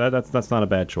 That's not a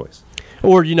bad choice.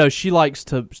 Or she likes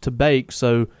to bake,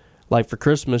 so for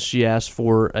Christmas she asked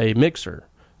for a mixer.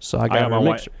 So I got her a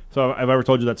mixer. So have I ever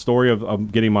told you that story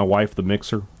of getting my wife the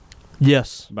mixer?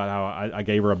 Yes. About how I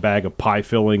gave her a bag of pie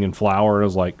filling and flour, and I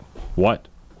was like, "What?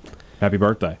 Happy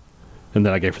birthday!" And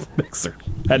then I gave her the mixer.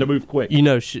 Had to move quick.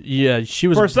 She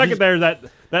was for a second there.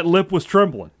 That lip was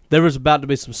trembling. There was about to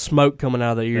be some smoke coming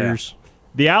out of the ears. Yeah.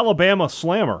 The Alabama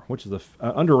Slammer, which is an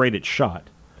underrated shot.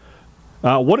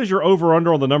 What is your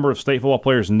over/under on the number of state football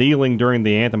players kneeling during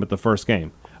the anthem at the first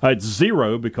game? It's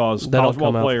 0 because college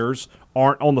football players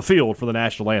aren't on the field for the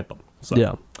national anthem. So,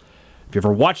 yeah. If you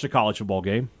ever watched a college football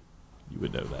game, you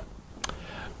would know that.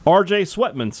 R.J.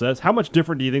 Sweatman says, how much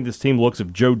different do you think this team looks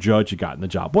if Joe Judge had gotten the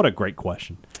job? What a great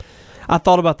question. I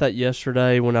thought about that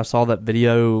yesterday when I saw that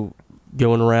video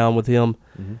going around with him.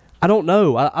 Mm-hmm. I don't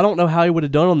know. I don't know how he would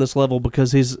have done on this level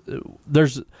because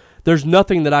there's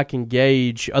nothing that I can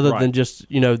gauge other than just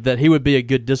that he would be a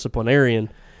good disciplinarian.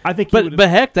 I think, but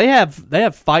heck, they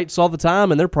have fights all the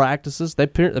time in their practices. They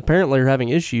apparently are having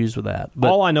issues with that.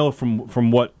 But all I know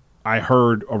from what I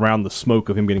heard around the smoke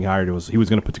of him getting hired was he was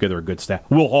going to put together a good staff.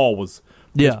 Will Hall was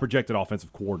his projected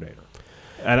offensive coordinator.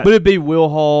 But it'd be Will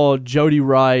Hall, Jody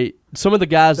Wright, some of the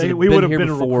guys that have been here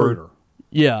before. A recruiter.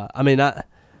 Yeah, I mean,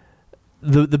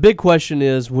 the big question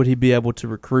is, would he be able to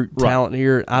recruit talent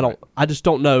here? I just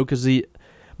don't know because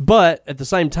But at the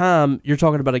same time, you're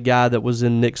talking about a guy that was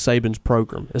in Nick Saban's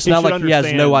program. It's not like he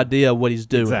has no idea what he's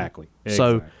doing. Exactly.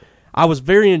 So I was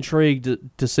very intrigued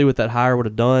to see what that hire would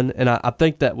have done, and I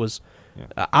think that was.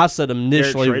 Yeah. I said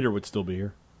initially, Derek Schrader would still be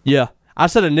here. Yeah, I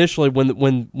said initially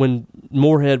when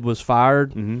Moorhead was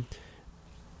fired. Mm-hmm.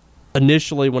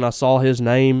 Initially, when I saw his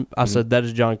name, I said that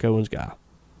is John Cohen's guy.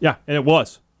 Yeah, and it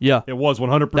was. Yeah, it was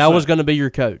 100%. That was going to be your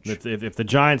coach. If the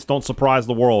Giants don't surprise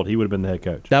the world, he would have been the head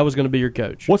coach. That was going to be your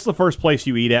coach. What's the first place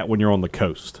you eat at when you're on the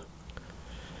coast?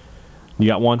 You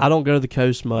got one? I don't go to the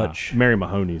coast much. Mary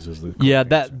Mahoney's is the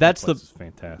that's the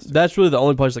fantastic. That's really the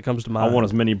only place that comes to mind. I want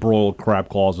as many broiled crab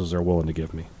claws as they're willing to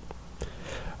give me.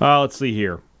 Let's see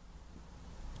here.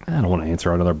 I don't want to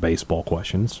answer another baseball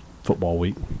question. It's football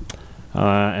week.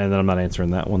 And then I'm not answering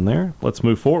that one there. Let's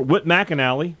move forward. Whit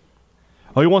McAnally.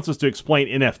 Oh, he wants us to explain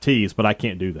NFTs, but I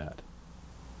can't do that.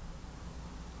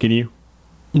 Can you?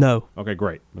 No. Okay,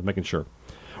 great. I'm making sure.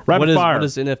 Rapid fire. What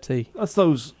is NFT? That's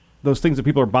those things that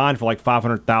people are buying for like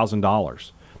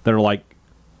 $500,000 that are like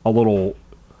a little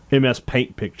MS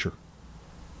Paint picture.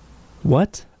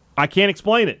 What? I can't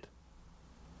explain it.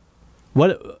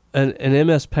 What an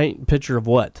MS Paint picture of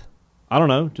what? I don't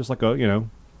know. Just like a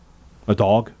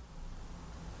dog.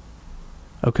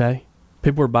 Okay.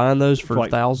 People are buying those for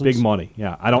like thousands? Big money.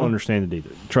 Yeah, I don't understand it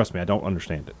either. Trust me, I don't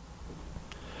understand it.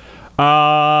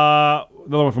 Another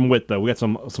one from Whit, though. We got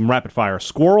some rapid fire.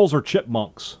 Squirrels or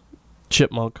chipmunks?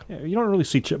 Chipmunk. Yeah, you don't really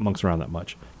see chipmunks around that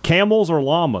much. Camels or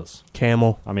llamas?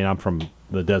 Camel. I mean, I'm from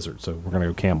the desert, so we're going to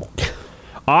go camel.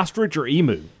 Ostrich or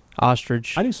emu?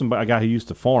 Ostrich. I knew a guy who used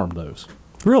to farm those.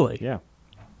 Really? Yeah.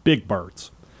 Big birds.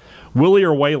 Willie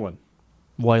or Waylon?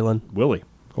 Waylon. Willie.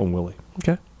 Going Willie.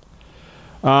 Okay.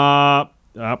 We're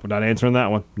not answering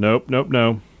that one. Nope.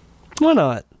 Why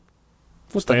not?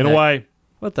 Staying away.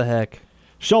 What the heck?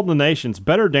 Sheldon the Nation's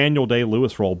better Daniel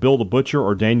Day-Lewis role, Bill the Butcher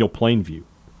or Daniel Plainview?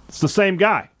 It's the same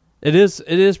guy. It is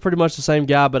pretty much the same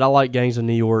guy, but I like Gangs of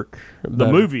New York better.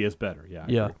 The movie is better, yeah.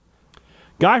 Yeah.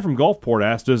 Guy from Gulfport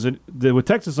asked, with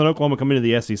Texas and Oklahoma coming into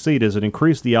the SEC, does it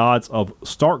increase the odds of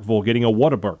Starkville getting a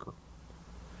Whataburger?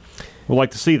 We'd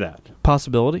like to see that.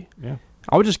 Possibility. Yeah.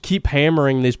 I would just keep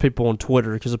hammering these people on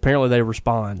Twitter because apparently they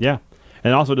respond. Yeah.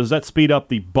 And also, does that speed up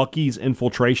the Buc-ee's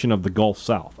infiltration of the Gulf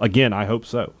South? Again, I hope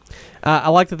so. I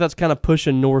like that that's kind of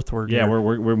pushing northward. Yeah,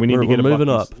 we need to get a moving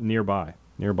Buc-ee's up.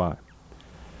 Nearby.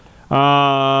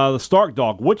 The Stark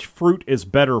Dog. Which fruit is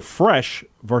better fresh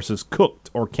versus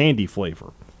cooked or candy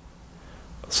flavor?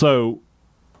 So,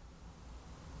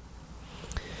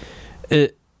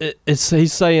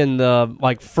 he's saying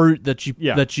like fruit that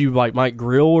you like might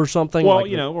grill or something. Well,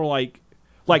 like or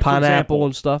like pineapple for example,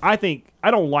 and stuff. I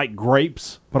don't like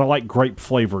grapes, but I like grape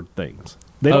flavored things.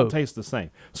 They don't taste the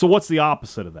same. So what's the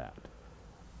opposite of that?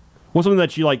 What's something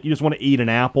that you like? You just want to eat an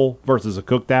apple versus a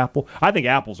cooked apple? I think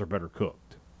apples are better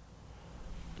cooked.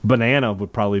 Banana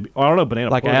would probably be. I don't know, banana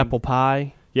like pudding. apple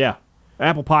pie. Yeah,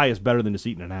 apple pie is better than just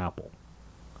eating an apple.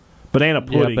 Banana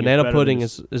pudding. Yeah, banana pudding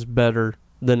is better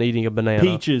than eating a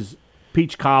banana.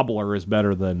 Peach cobbler is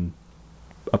better than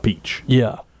a peach.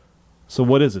 Yeah. So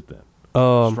what is it then?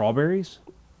 Strawberries?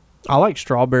 I like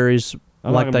strawberries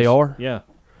like they are. Yeah.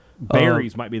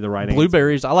 Berries might be the right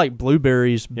blueberries. I like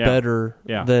blueberries better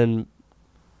than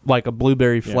like a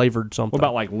blueberry flavored something. What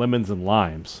about like lemons and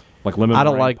limes? Like lemon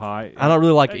pie? I don't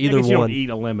really like either one. You don't eat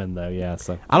a lemon though, yeah.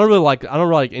 So I don't really like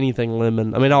anything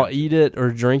lemon. I mean, I'll eat it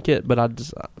or drink it, but I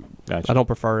don't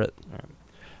prefer it.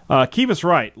 Kivas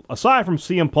Wright, aside from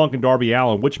CM Punk and Darby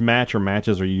Allin, which match or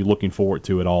matches are you looking forward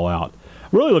to at All Out?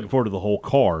 I'm really looking forward to the whole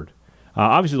card.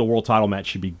 Obviously, the world title match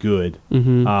should be good.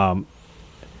 Mm-hmm.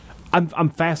 I'm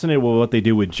fascinated with what they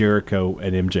do with Jericho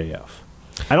and MJF.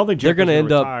 I don't think Jericho's going to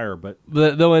end retire, but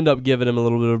they'll end up giving him a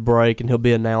little bit of a break, and he'll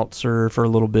be announcer for a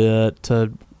little bit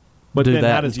to but do then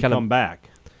that. How does he come back?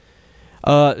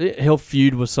 He'll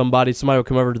feud with somebody. Somebody will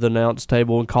come over to the announce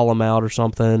table and call him out or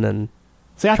something, and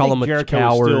See, I call think him a Jericho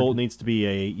coward. still needs to be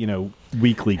a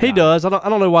weekly guy. He does. I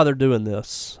don't know why they're doing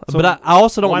this, So but I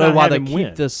also don't why know not why have they him keep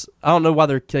win? this. I don't know why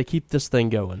they keep this thing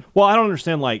going. Well, I don't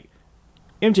understand. Like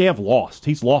MJF lost.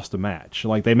 He's lost a match.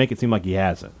 Like they make it seem like he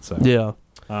hasn't. So Yeah,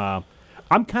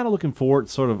 I'm kind of looking forward,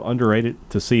 sort of underrated,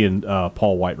 to seeing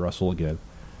Paul White wrestle again.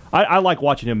 I like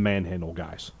watching him manhandle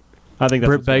guys. I think that's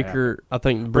Britt what's gonna Baker. happen. I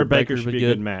think Britt Baker Baker's should be a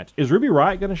good match. Is Ruby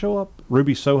Riott going to show up?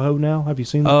 Ruby Soho now? Have you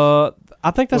seen this?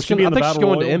 I think that's Will she be going. in I the think she's Battle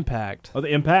going to Royal? Impact. Oh, the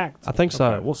Impact? I think so.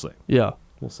 Okay, we'll see. Yeah.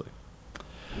 We'll see.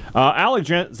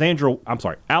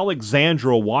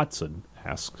 Alexandra Watson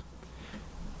asks,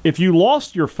 if you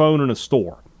lost your phone in a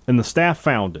store and the staff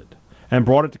found it and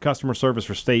brought it to customer service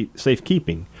for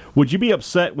safekeeping, would you be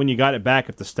upset when you got it back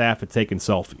if the staff had taken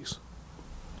selfies?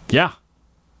 Yeah.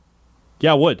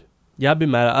 Yeah, I would. Yeah, I'd be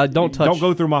mad. I don't touch. Don't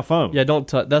go through my phone. Yeah, don't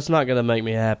touch. That's not going to make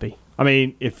me happy. I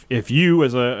mean, if you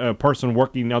as a person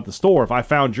working at the store, if I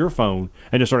found your phone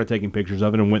and just started taking pictures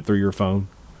of it and went through your phone,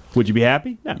 would you be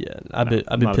happy? No. Yeah, I'd be not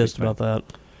a big pissed fan. about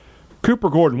that.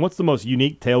 Cooper Gordon, what's the most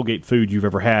unique tailgate food you've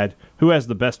ever had? Who has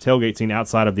the best tailgate scene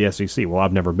outside of the SEC? Well,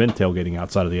 I've never been tailgating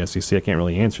outside of the SEC. I can't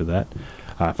really answer that.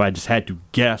 If I just had to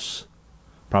guess,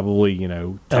 probably,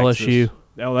 Texas. LSU.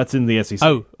 Oh, that's in the SEC.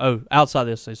 Oh, outside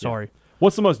the SEC. Sorry.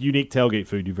 What's the most unique tailgate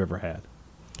food you've ever had?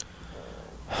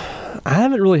 I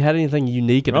haven't really had anything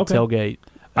unique at Okay. a tailgate.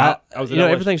 I was at LSU.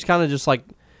 Everything's kind of just like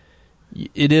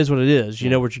it is what it is. You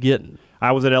know what you're getting.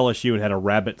 I was at LSU and had a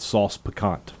rabbit sauce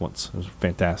piquant once. It was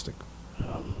fantastic.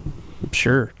 I'm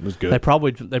sure It was good.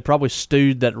 They probably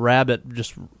stewed that rabbit,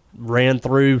 just ran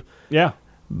through Yeah.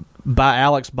 by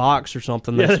Alex box or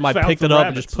something. That somebody found picked some it up and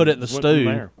rabbits just put it in the went from stew.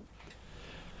 there.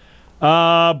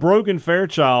 Brogan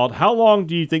Fairchild, how long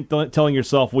do you think telling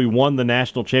yourself we won the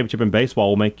national championship in baseball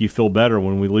will make you feel better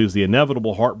when we lose the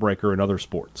inevitable heartbreaker in other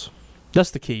sports?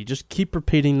 That's the key. Just keep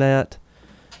repeating that,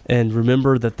 and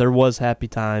remember that there was happy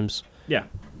times Yeah.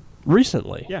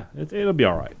 recently. Yeah, it'll be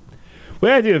all right. We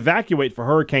had to evacuate for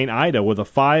Hurricane Ida with a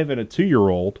 5 and a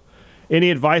 2-year-old. Any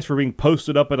advice for being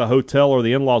posted up at a hotel or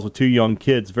the in-laws with 2 young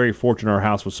kids? Very fortunate our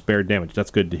house was spared damage.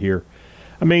 That's good to hear.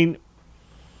 I mean,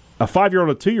 a 5-year-old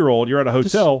and a 2-year-old, you're at a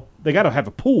hotel, they got to have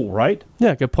a pool, right?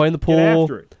 Yeah, go play in the Get pool.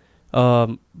 after it.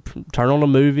 Turn on a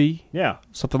movie, Yeah.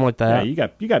 something like Yeah,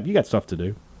 that. you got stuff to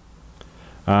do.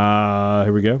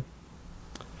 Here we go.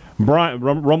 Brian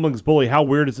Rumblings Bully, how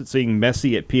weird is it seeing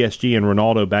Messi at PSG and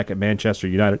Ronaldo back at Manchester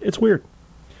United? It's weird.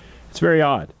 It's very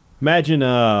odd. Imagine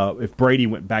if Brady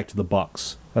went back to the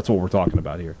Bucks. That's what we're talking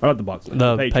about here. Not the Bucks.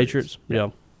 The Patriots. Yeah.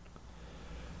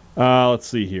 Let's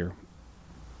see here.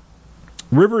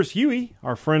 Rivers Huey,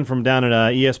 our friend from down at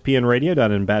ESPN Radio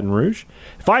down in Baton Rouge.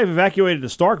 If I have evacuated to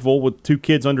Starkville with 2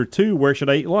 kids under 2, where should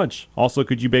I eat lunch? Also,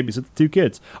 could you babysit the 2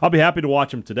 kids? I'll be happy to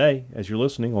watch them today as you're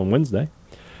listening on Wednesday.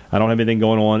 I don't have anything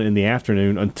going on in the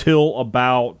afternoon until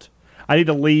about, I need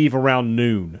to leave around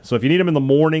noon. So if you need them in the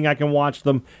morning, I can watch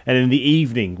them, and in the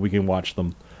evening, we can watch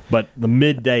them. But the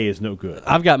midday is no good.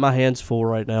 I've got my hands full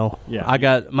right now. Yeah. I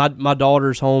got my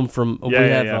daughter's home from. We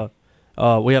have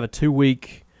a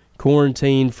 2-week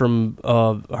quarantine from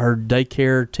her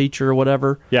daycare teacher or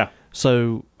whatever. Yeah.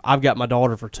 So I've got my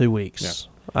daughter for 2 weeks. Yeah.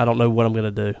 I don't know what I'm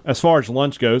going to do. As far as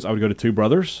lunch goes, I would go to Two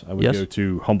Brothers. I would Yes. go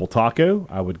to Humble Taco.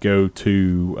 I would go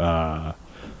to the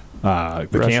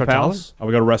Camp Restaurant House. I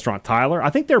would go to Restaurant Tyler. I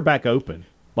think they're back open,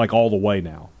 like all the way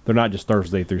now. They're not just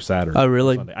Thursday through Saturday. Oh,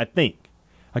 really? Sunday. I think.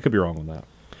 I could be wrong on that.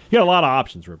 You got a lot of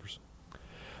options, Rivers.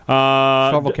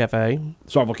 Starkville Cafe.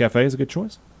 Starkville Cafe is a good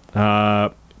choice.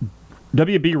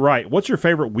 WB Wright, what's your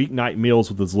favorite weeknight meals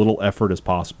with as little effort as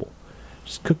possible?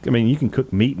 Just cook. I mean, you can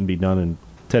cook meat and be done in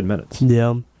 10 minutes.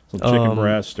 Yeah. Some chicken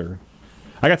breast or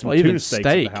I got some Well, even tuna steaks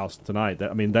steak. at the house tonight.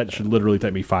 That should literally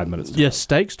take me 5 minutes. To Yeah, cook.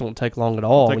 steaks don't take long at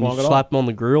all. take When long you at all. slap them on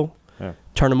the grill, Yeah.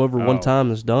 turn them over Oh. one time,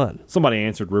 and it's done. Somebody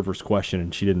answered River's question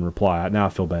and she didn't reply. Now I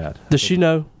feel bad. Does she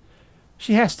know?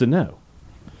 She has to know.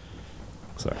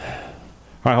 So, all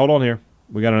right, hold on here.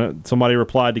 We got somebody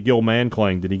replied to Gil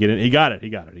Manclang. Did he get it? He got it.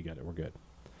 We're good.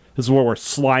 This is where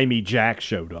Slimy Jack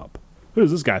showed up. Who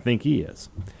does this guy think he is?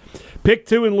 Pick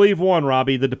 2 and leave 1,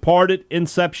 Robbie. The Departed,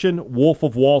 Inception, Wolf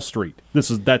of Wall Street.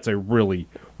 That's a really,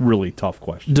 really tough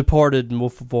question. Departed and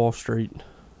Wolf of Wall Street.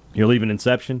 You're leaving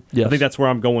Inception? Yes. I think that's where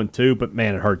I'm going too, but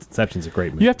man, it hurts. Inception's a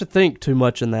great movie. You have to think too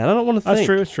much in that. I don't want to think. That's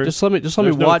true, it's true. Just let me There's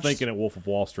me watch. no thinking at Wolf of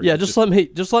Wall Street. Yeah, It's just let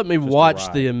me a watch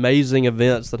ride. the amazing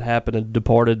events that happened in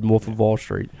Departed and Wolf of Wall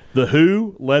Street. The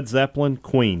Who, Led Zeppelin,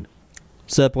 Queen.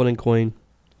 Zeppelin and Queen.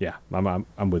 Yeah,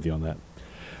 I'm with you on that.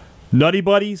 Nutty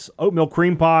Buddies, oatmeal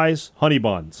cream pies, honey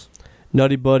buns.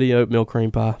 Nutty Buddy oatmeal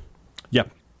cream pie.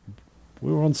 Yep.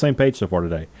 We were on the same page so far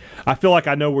today. I feel like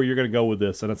I know where you're going to go with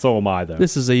this, and so am I, though.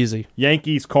 This is easy.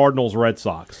 Yankees, Cardinals, Red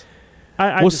Sox.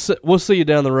 We'll see you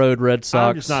down the road, Red Sox.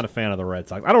 I'm just not a fan of the Red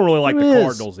Sox. I don't really like the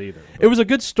Cardinals either. It was a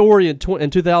good story in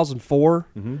 2004,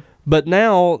 but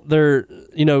now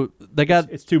they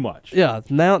got it's too much. Yeah,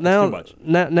 now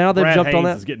they've Brad jumped Haynes on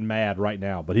that. Is getting mad right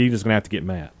now, but he's just going to have to get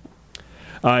mad.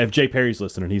 If Jay Perry's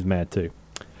listening, he's mad too.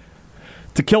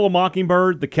 To Kill a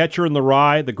Mockingbird, The Catcher in the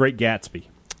Rye, The Great Gatsby.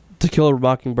 To Kill a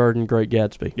Mockingbird and Great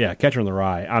Gatsby. Yeah, Catcher in the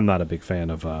Rye. I'm not a big fan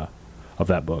of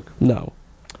that book. No.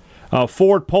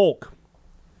 Ford Polk.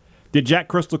 Did Jack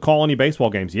Crystal call any baseball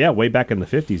games? Yeah, way back in the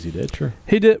 50s he did. Sure.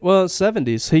 He did. Well,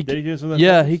 70s. Did he do some of that?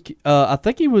 Yeah, 50s? I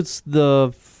think he was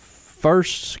the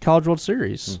first College World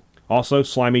Series. Also,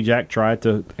 Slimy Jack tried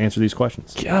to answer these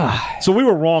questions. God. So we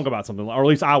were wrong about something, or at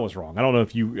least I was wrong. I don't know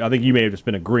if I think you may have just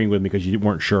been agreeing with me because you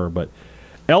weren't sure, but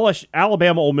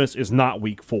Alabama Ole Miss is not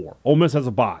week 4. Ole Miss has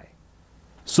a bye.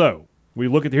 So we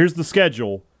look at here's the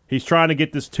schedule. He's trying to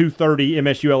get this 2:30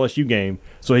 MSU LSU game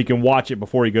so he can watch it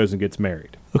before he goes and gets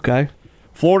married. Okay.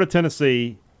 Florida,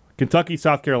 Tennessee, Kentucky,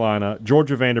 South Carolina,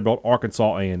 Georgia, Vanderbilt,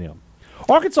 Arkansas, A&M.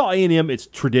 Arkansas A&M, it's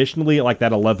traditionally like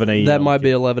that 11 a.m. That might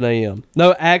be 11 a.m.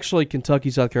 No, actually,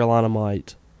 Kentucky, South Carolina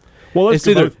might. Well, let's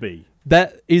both be.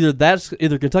 Either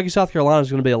Kentucky, South Carolina is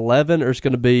going to be 11 or it's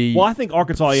going to be Well, I think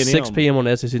Arkansas A&M 6 p.m. on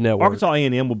the SEC Network. Arkansas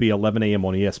A&M will be 11 a.m.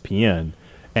 on ESPN,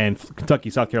 and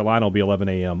Kentucky, South Carolina will be 11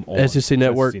 a.m. on SEC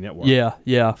Network.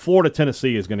 Yeah. Florida,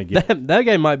 Tennessee is going to get that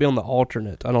game might be on the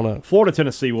alternate. I don't know. Florida,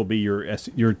 Tennessee will be your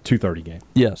 2:30 game.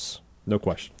 Yes. No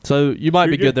question. So you might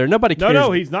be good there. Nobody cares.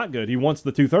 No, he's not good. He wants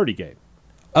the 2:30 game.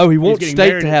 Oh, he wants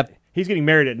State to have. He's getting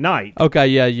married at night. Okay,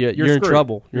 yeah. You're in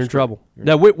trouble. You're in trouble.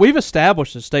 Now, we've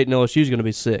established that State and LSU is going to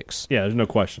be 6. Yeah, there's no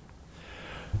question.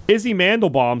 Izzy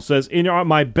Mandelbaum says, in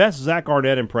my best Zach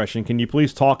Arnett impression, can you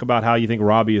please talk about how you think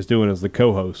Robbie is doing as the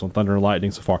co-host on Thunder and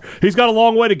Lightning so far? He's got a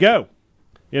long way to go.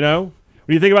 You know?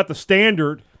 When you think about the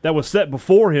standard that was set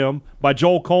before him by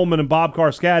Joel Coleman and Bob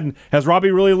Carskadden, has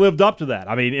Robbie really lived up to that?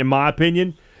 I mean, in my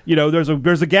opinion, there's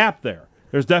a gap there.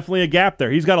 There's definitely a gap there.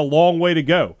 He's got a long way to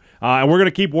go. And we're going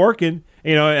to keep working,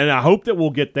 and I hope that we'll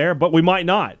get there, but we might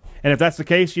not. And if that's the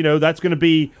case, that's going to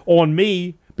be on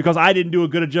me because I didn't do a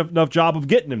good enough job of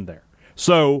getting him there.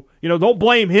 So, don't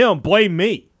blame him. Blame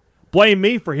me. Blame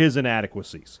me for his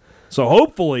inadequacies. So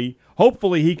hopefully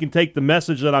he can take the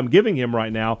message that I'm giving him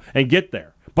right now and get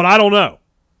there. But I don't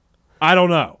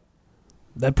know.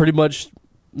 That pretty much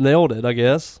nailed it, I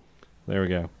guess. There we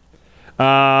go.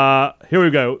 Here we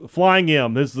go. Flying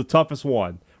M. This is the toughest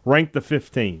one. Ranked the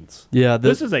 15s. Yeah.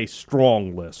 This is a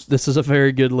strong list. This is a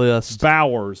very good list.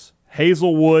 Bowers,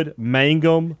 Hazelwood,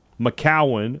 Mangum,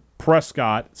 McCowan,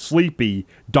 Prescott, Sleepy,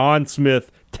 Don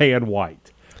Smith, Tan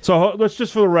White. So let's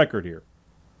just for the record here.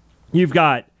 You've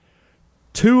got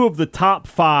 2 of the top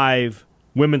 5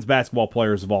 women's basketball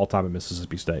players of all time at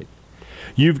Mississippi State.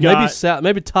 You've got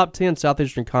maybe top 10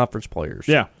 Southeastern Conference players.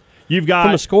 Yeah. You've got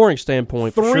from a scoring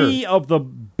standpoint, 3 of the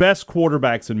best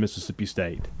quarterbacks in Mississippi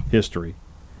State history.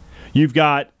 You've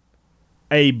got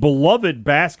a beloved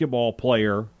basketball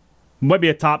player, maybe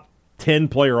a top 10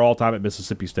 player all time at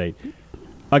Mississippi State,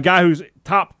 a guy who's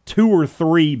top 2 or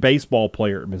 3 baseball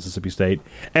player at Mississippi State,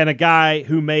 and a guy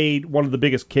who made one of the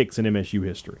biggest kicks in MSU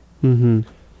history. Mm-hmm.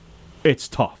 It's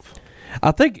tough.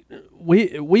 I think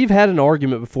we've had an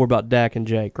argument before about Dak and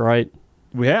Jake, right?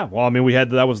 We have. Well, I mean,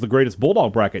 that was the greatest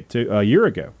Bulldog bracket a year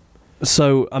ago.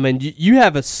 So, I mean, you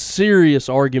have a serious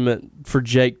argument for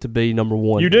Jake to be number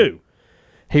 1. You do.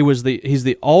 He's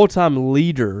the all-time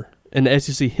leader in the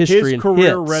SEC history. His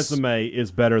career hits. Resume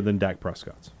is better than Dak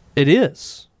Prescott's. It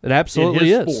is. It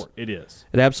absolutely in his is. Sport, it is.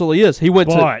 It absolutely is. He went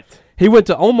to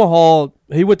Omaha.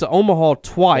 He went to Omaha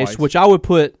twice, which I would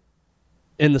put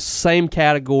in the same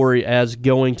category as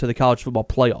going to the college football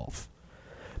playoff.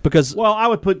 Because I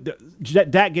would put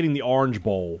Dak getting the Orange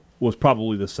Bowl was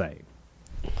probably the same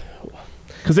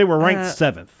because they were ranked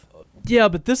 7th. Yeah,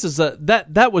 but this is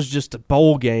that was just a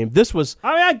bowl game. This was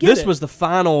this was the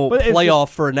final playoff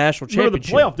for a national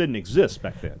championship. The playoff didn't exist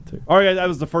back then, too. Oh, yeah, that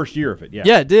was the first year of it. Yeah,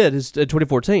 yeah, it did. It's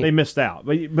 2014. They missed out,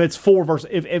 but it's 4 versus.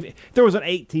 If there was an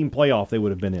 8-team playoff, they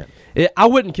would have been in. I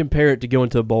wouldn't compare it to going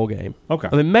to a bowl game. Okay,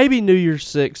 I mean maybe New Year's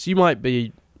 6. You might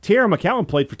be. Tiara McCowan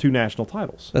played for 2 national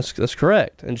titles. That's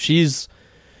correct, and she's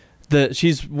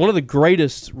one of the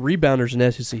greatest rebounders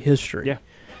in SEC history. Yeah.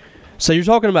 So you're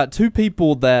talking about 2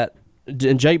 people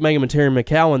and Jake Mangum and Terry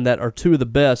McCowan that are 2 of the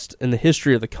best in the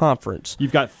history of the conference.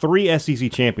 You've got 3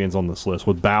 SEC champions on this list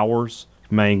with Bowers,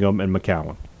 Mangum, and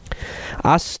McCowan.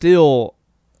 I still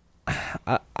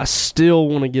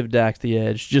want to give Dak the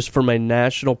edge just from a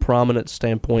national prominence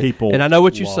standpoint. People and I know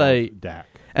what you love say, Dak.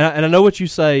 and I know what you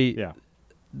say. Yeah.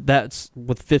 that's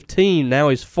with 15. Now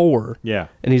he's 4. Yeah.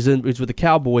 And he's with the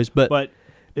Cowboys. But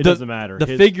it doesn't matter. The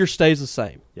figure stays the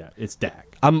same. Yeah, it's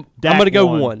Dak. I'm Dak going to go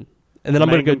 1, 1. And then I'm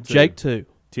going to go Mangum 2, Jake 2.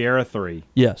 Tierra 3.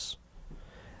 Yes.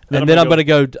 Then And then I'm going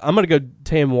to go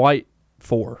Tam White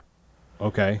 4.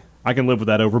 Okay. I can live with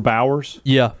that over Bowers.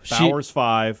 Yeah. Bowers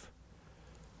 5.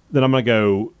 Then I'm going to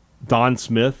go Don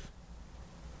Smith.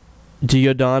 Do you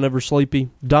go Don over Sleepy?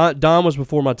 Don was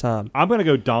before my time. I'm going to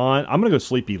go Don. I'm going to go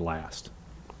Sleepy last.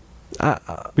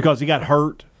 Because he got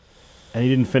hurt and he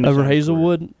didn't finish. Over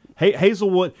Hazelwood?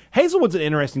 Hazelwood's an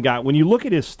interesting guy. When you look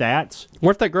at his stats,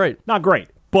 Weren't that great? not great,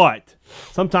 but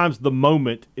sometimes the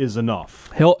moment is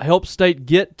enough. Help State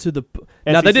get to the.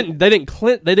 Now they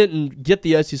didn't get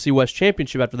the SEC West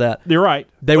championship after that. You're right.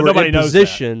 They But were nobody in knows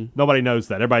position. That. Nobody knows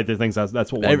that. Everybody thinks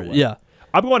that's what won the way. Yeah.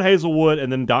 I'm going Hazelwood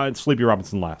and then Don Sleepy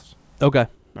Robinson last. Okay.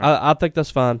 I think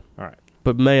that's fine. All right.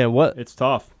 But man, It's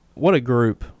tough. what a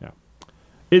group. Yeah.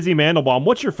 Izzy Mandelbaum,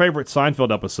 what's your favorite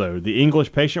Seinfeld episode? The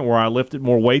English Patient, where I lifted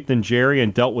more weight than Jerry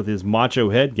and dealt with his macho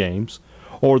head games,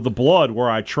 or The Blood, where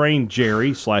I trained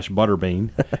Jerry /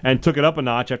 Butterbean and took it up a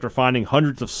notch after finding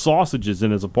hundreds of sausages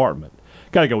in his apartment?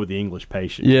 Got to go with The English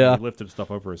Patient. Yeah. He lifted stuff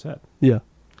over his head. Yeah.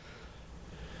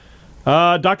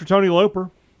 Dr. Tony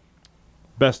Loper,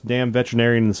 best damn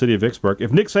veterinarian in the city of Vicksburg.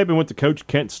 If Nick Saban went to coach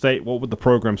Kent State, what would the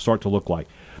program start to look like?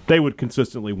 They would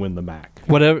consistently win the MAC.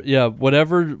 Whatever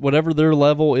their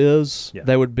level is, Yeah.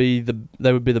 they would be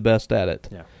the best at it.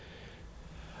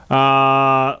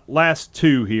 Yeah. Last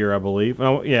 2 here, I believe.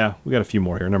 Oh, yeah, we got a few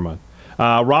more here. Never mind.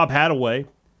 Rob Hadaway.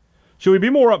 Should we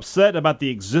be more upset about the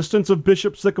existence of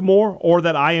Bishop Sycamore, or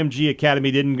that IMG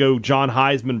Academy didn't go John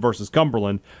Heisman versus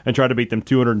Cumberland and try to beat them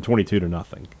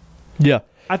 222-0? Yeah.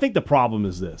 I think the problem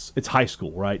is this. It's high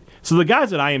school, right? So the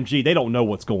guys at IMG, they don't know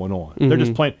what's going on. They're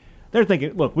just playing. They're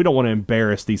thinking, look, we don't want to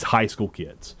embarrass these high school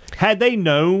kids. Had they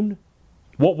known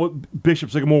what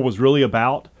Bishop Sycamore was really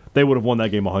about, they would have won that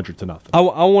game 100-0. I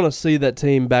want to see that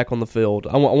team back on the field.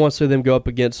 I want to see them go up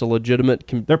against a legitimate.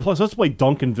 They're supposed to play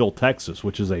Duncanville, Texas,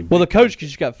 which is a Well, the coach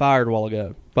just got fired a while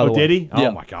ago. By the way. did he? Yeah.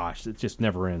 Oh my gosh, it just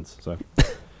never ends. So,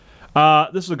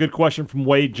 this is a good question from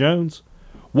Wade Jones.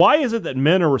 Why is it that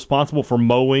men are responsible for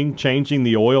mowing, changing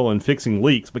the oil, and fixing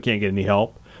leaks, but can't get any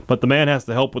help? But the man has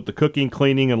to help with the cooking,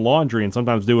 cleaning, and laundry, and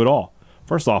sometimes do it all.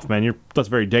 First off, man, that's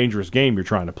a very dangerous game you're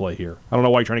trying to play here. I don't know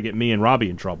why you're trying to get me and Robbie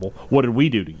in trouble. What did we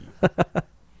do to you?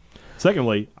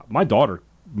 Secondly, my daughter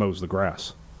mows the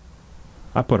grass.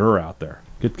 I put her out there.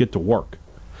 Get to work.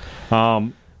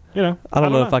 I don't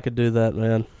know if I could do that,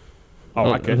 man.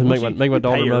 Oh, I could. Make my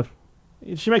daughter mow.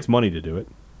 She makes money to do it.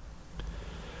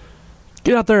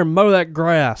 Get out there and mow that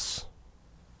grass.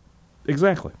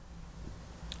 Exactly.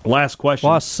 Last question.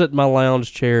 While I sit in my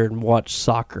lounge chair and watch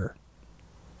soccer.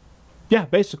 Yeah,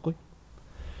 basically.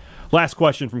 Last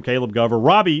question from Caleb Gover.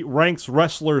 Robbie ranks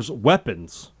wrestlers'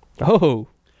 weapons. Oh.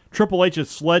 Triple H's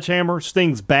sledgehammer,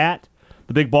 Sting's bat,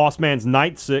 the Big Boss Man's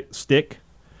nightstick,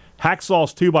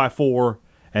 Hacksaw's 2x4,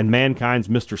 and Mankind's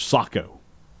Mr. Socko.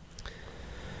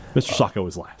 Mr. Socko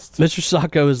is last. Mr.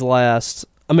 Socko is last.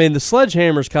 I mean, the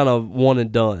sledgehammer's kind of one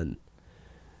and done.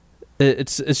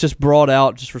 It's just brought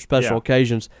out just for special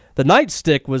occasions. The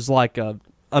nightstick was like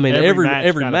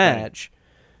every match,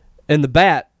 and the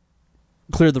bat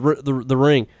cleared the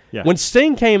ring. Yeah. When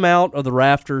Sting came out of the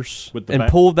rafters and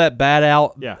pulled that bat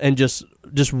out and just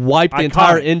wiped the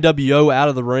entire NWO out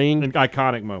of the ring, an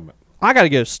iconic moment. I got to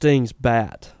go Sting's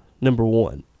bat number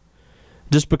 1,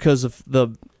 just because of the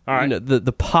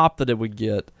the pop that it would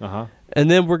get. And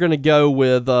then we're going to go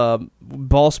with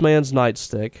Boss Man's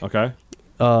nightstick. Okay.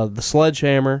 The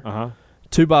sledgehammer,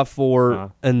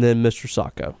 2x4, and then Mr.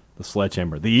 Socko. The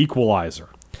sledgehammer, the equalizer.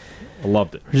 I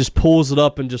loved it. He just pulls it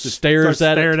up and just stares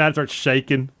at it. Starts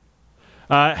shaking.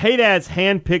 Hey Dad's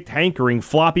hand-picked hankering,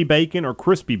 floppy bacon or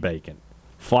crispy bacon?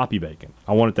 Floppy bacon.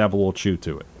 I want it to have a little chew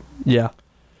to it. Yeah.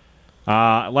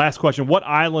 Last question. What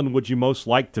island would you most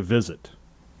like to visit?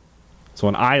 So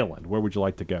an island, where would you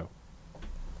like to go?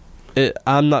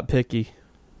 I'm not picky.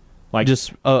 Like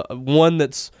just one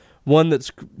that's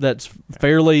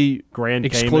fairly Grand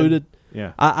excluded.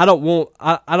 Cayman? Yeah. I don't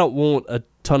want a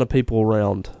ton of people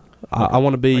around. Okay. I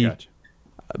want to be,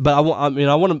 but I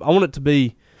want it to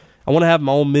be. I want to have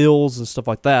my own meals and stuff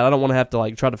like that. I don't want to have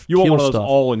to try to. You want one of those stuff.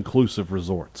 all-inclusive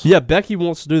resorts. Yeah, Becky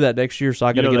wants to do that next year, so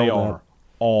I got to get on that. They are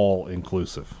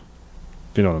all-inclusive.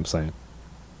 If you know what I'm saying.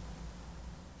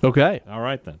 Okay. All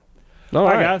right then. All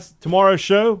right, guys. Tomorrow's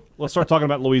show, let's start talking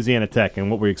about Louisiana Tech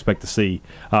and what we expect to see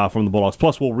from the Bulldogs.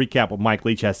 Plus, we'll recap what Mike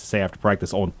Leach has to say after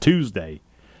practice on Tuesday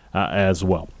as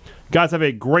well. Guys, have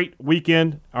a great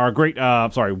weekend, or a great,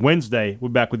 Wednesday. We'll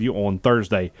be back with you on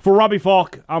Thursday. For Robbie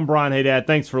Falk, I'm Brian Haydad.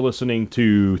 Thanks for listening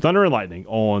to Thunder and Lightning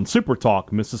on Super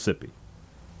Talk Mississippi.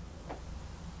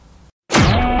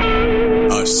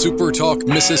 A Super Talk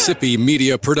Mississippi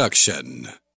media production.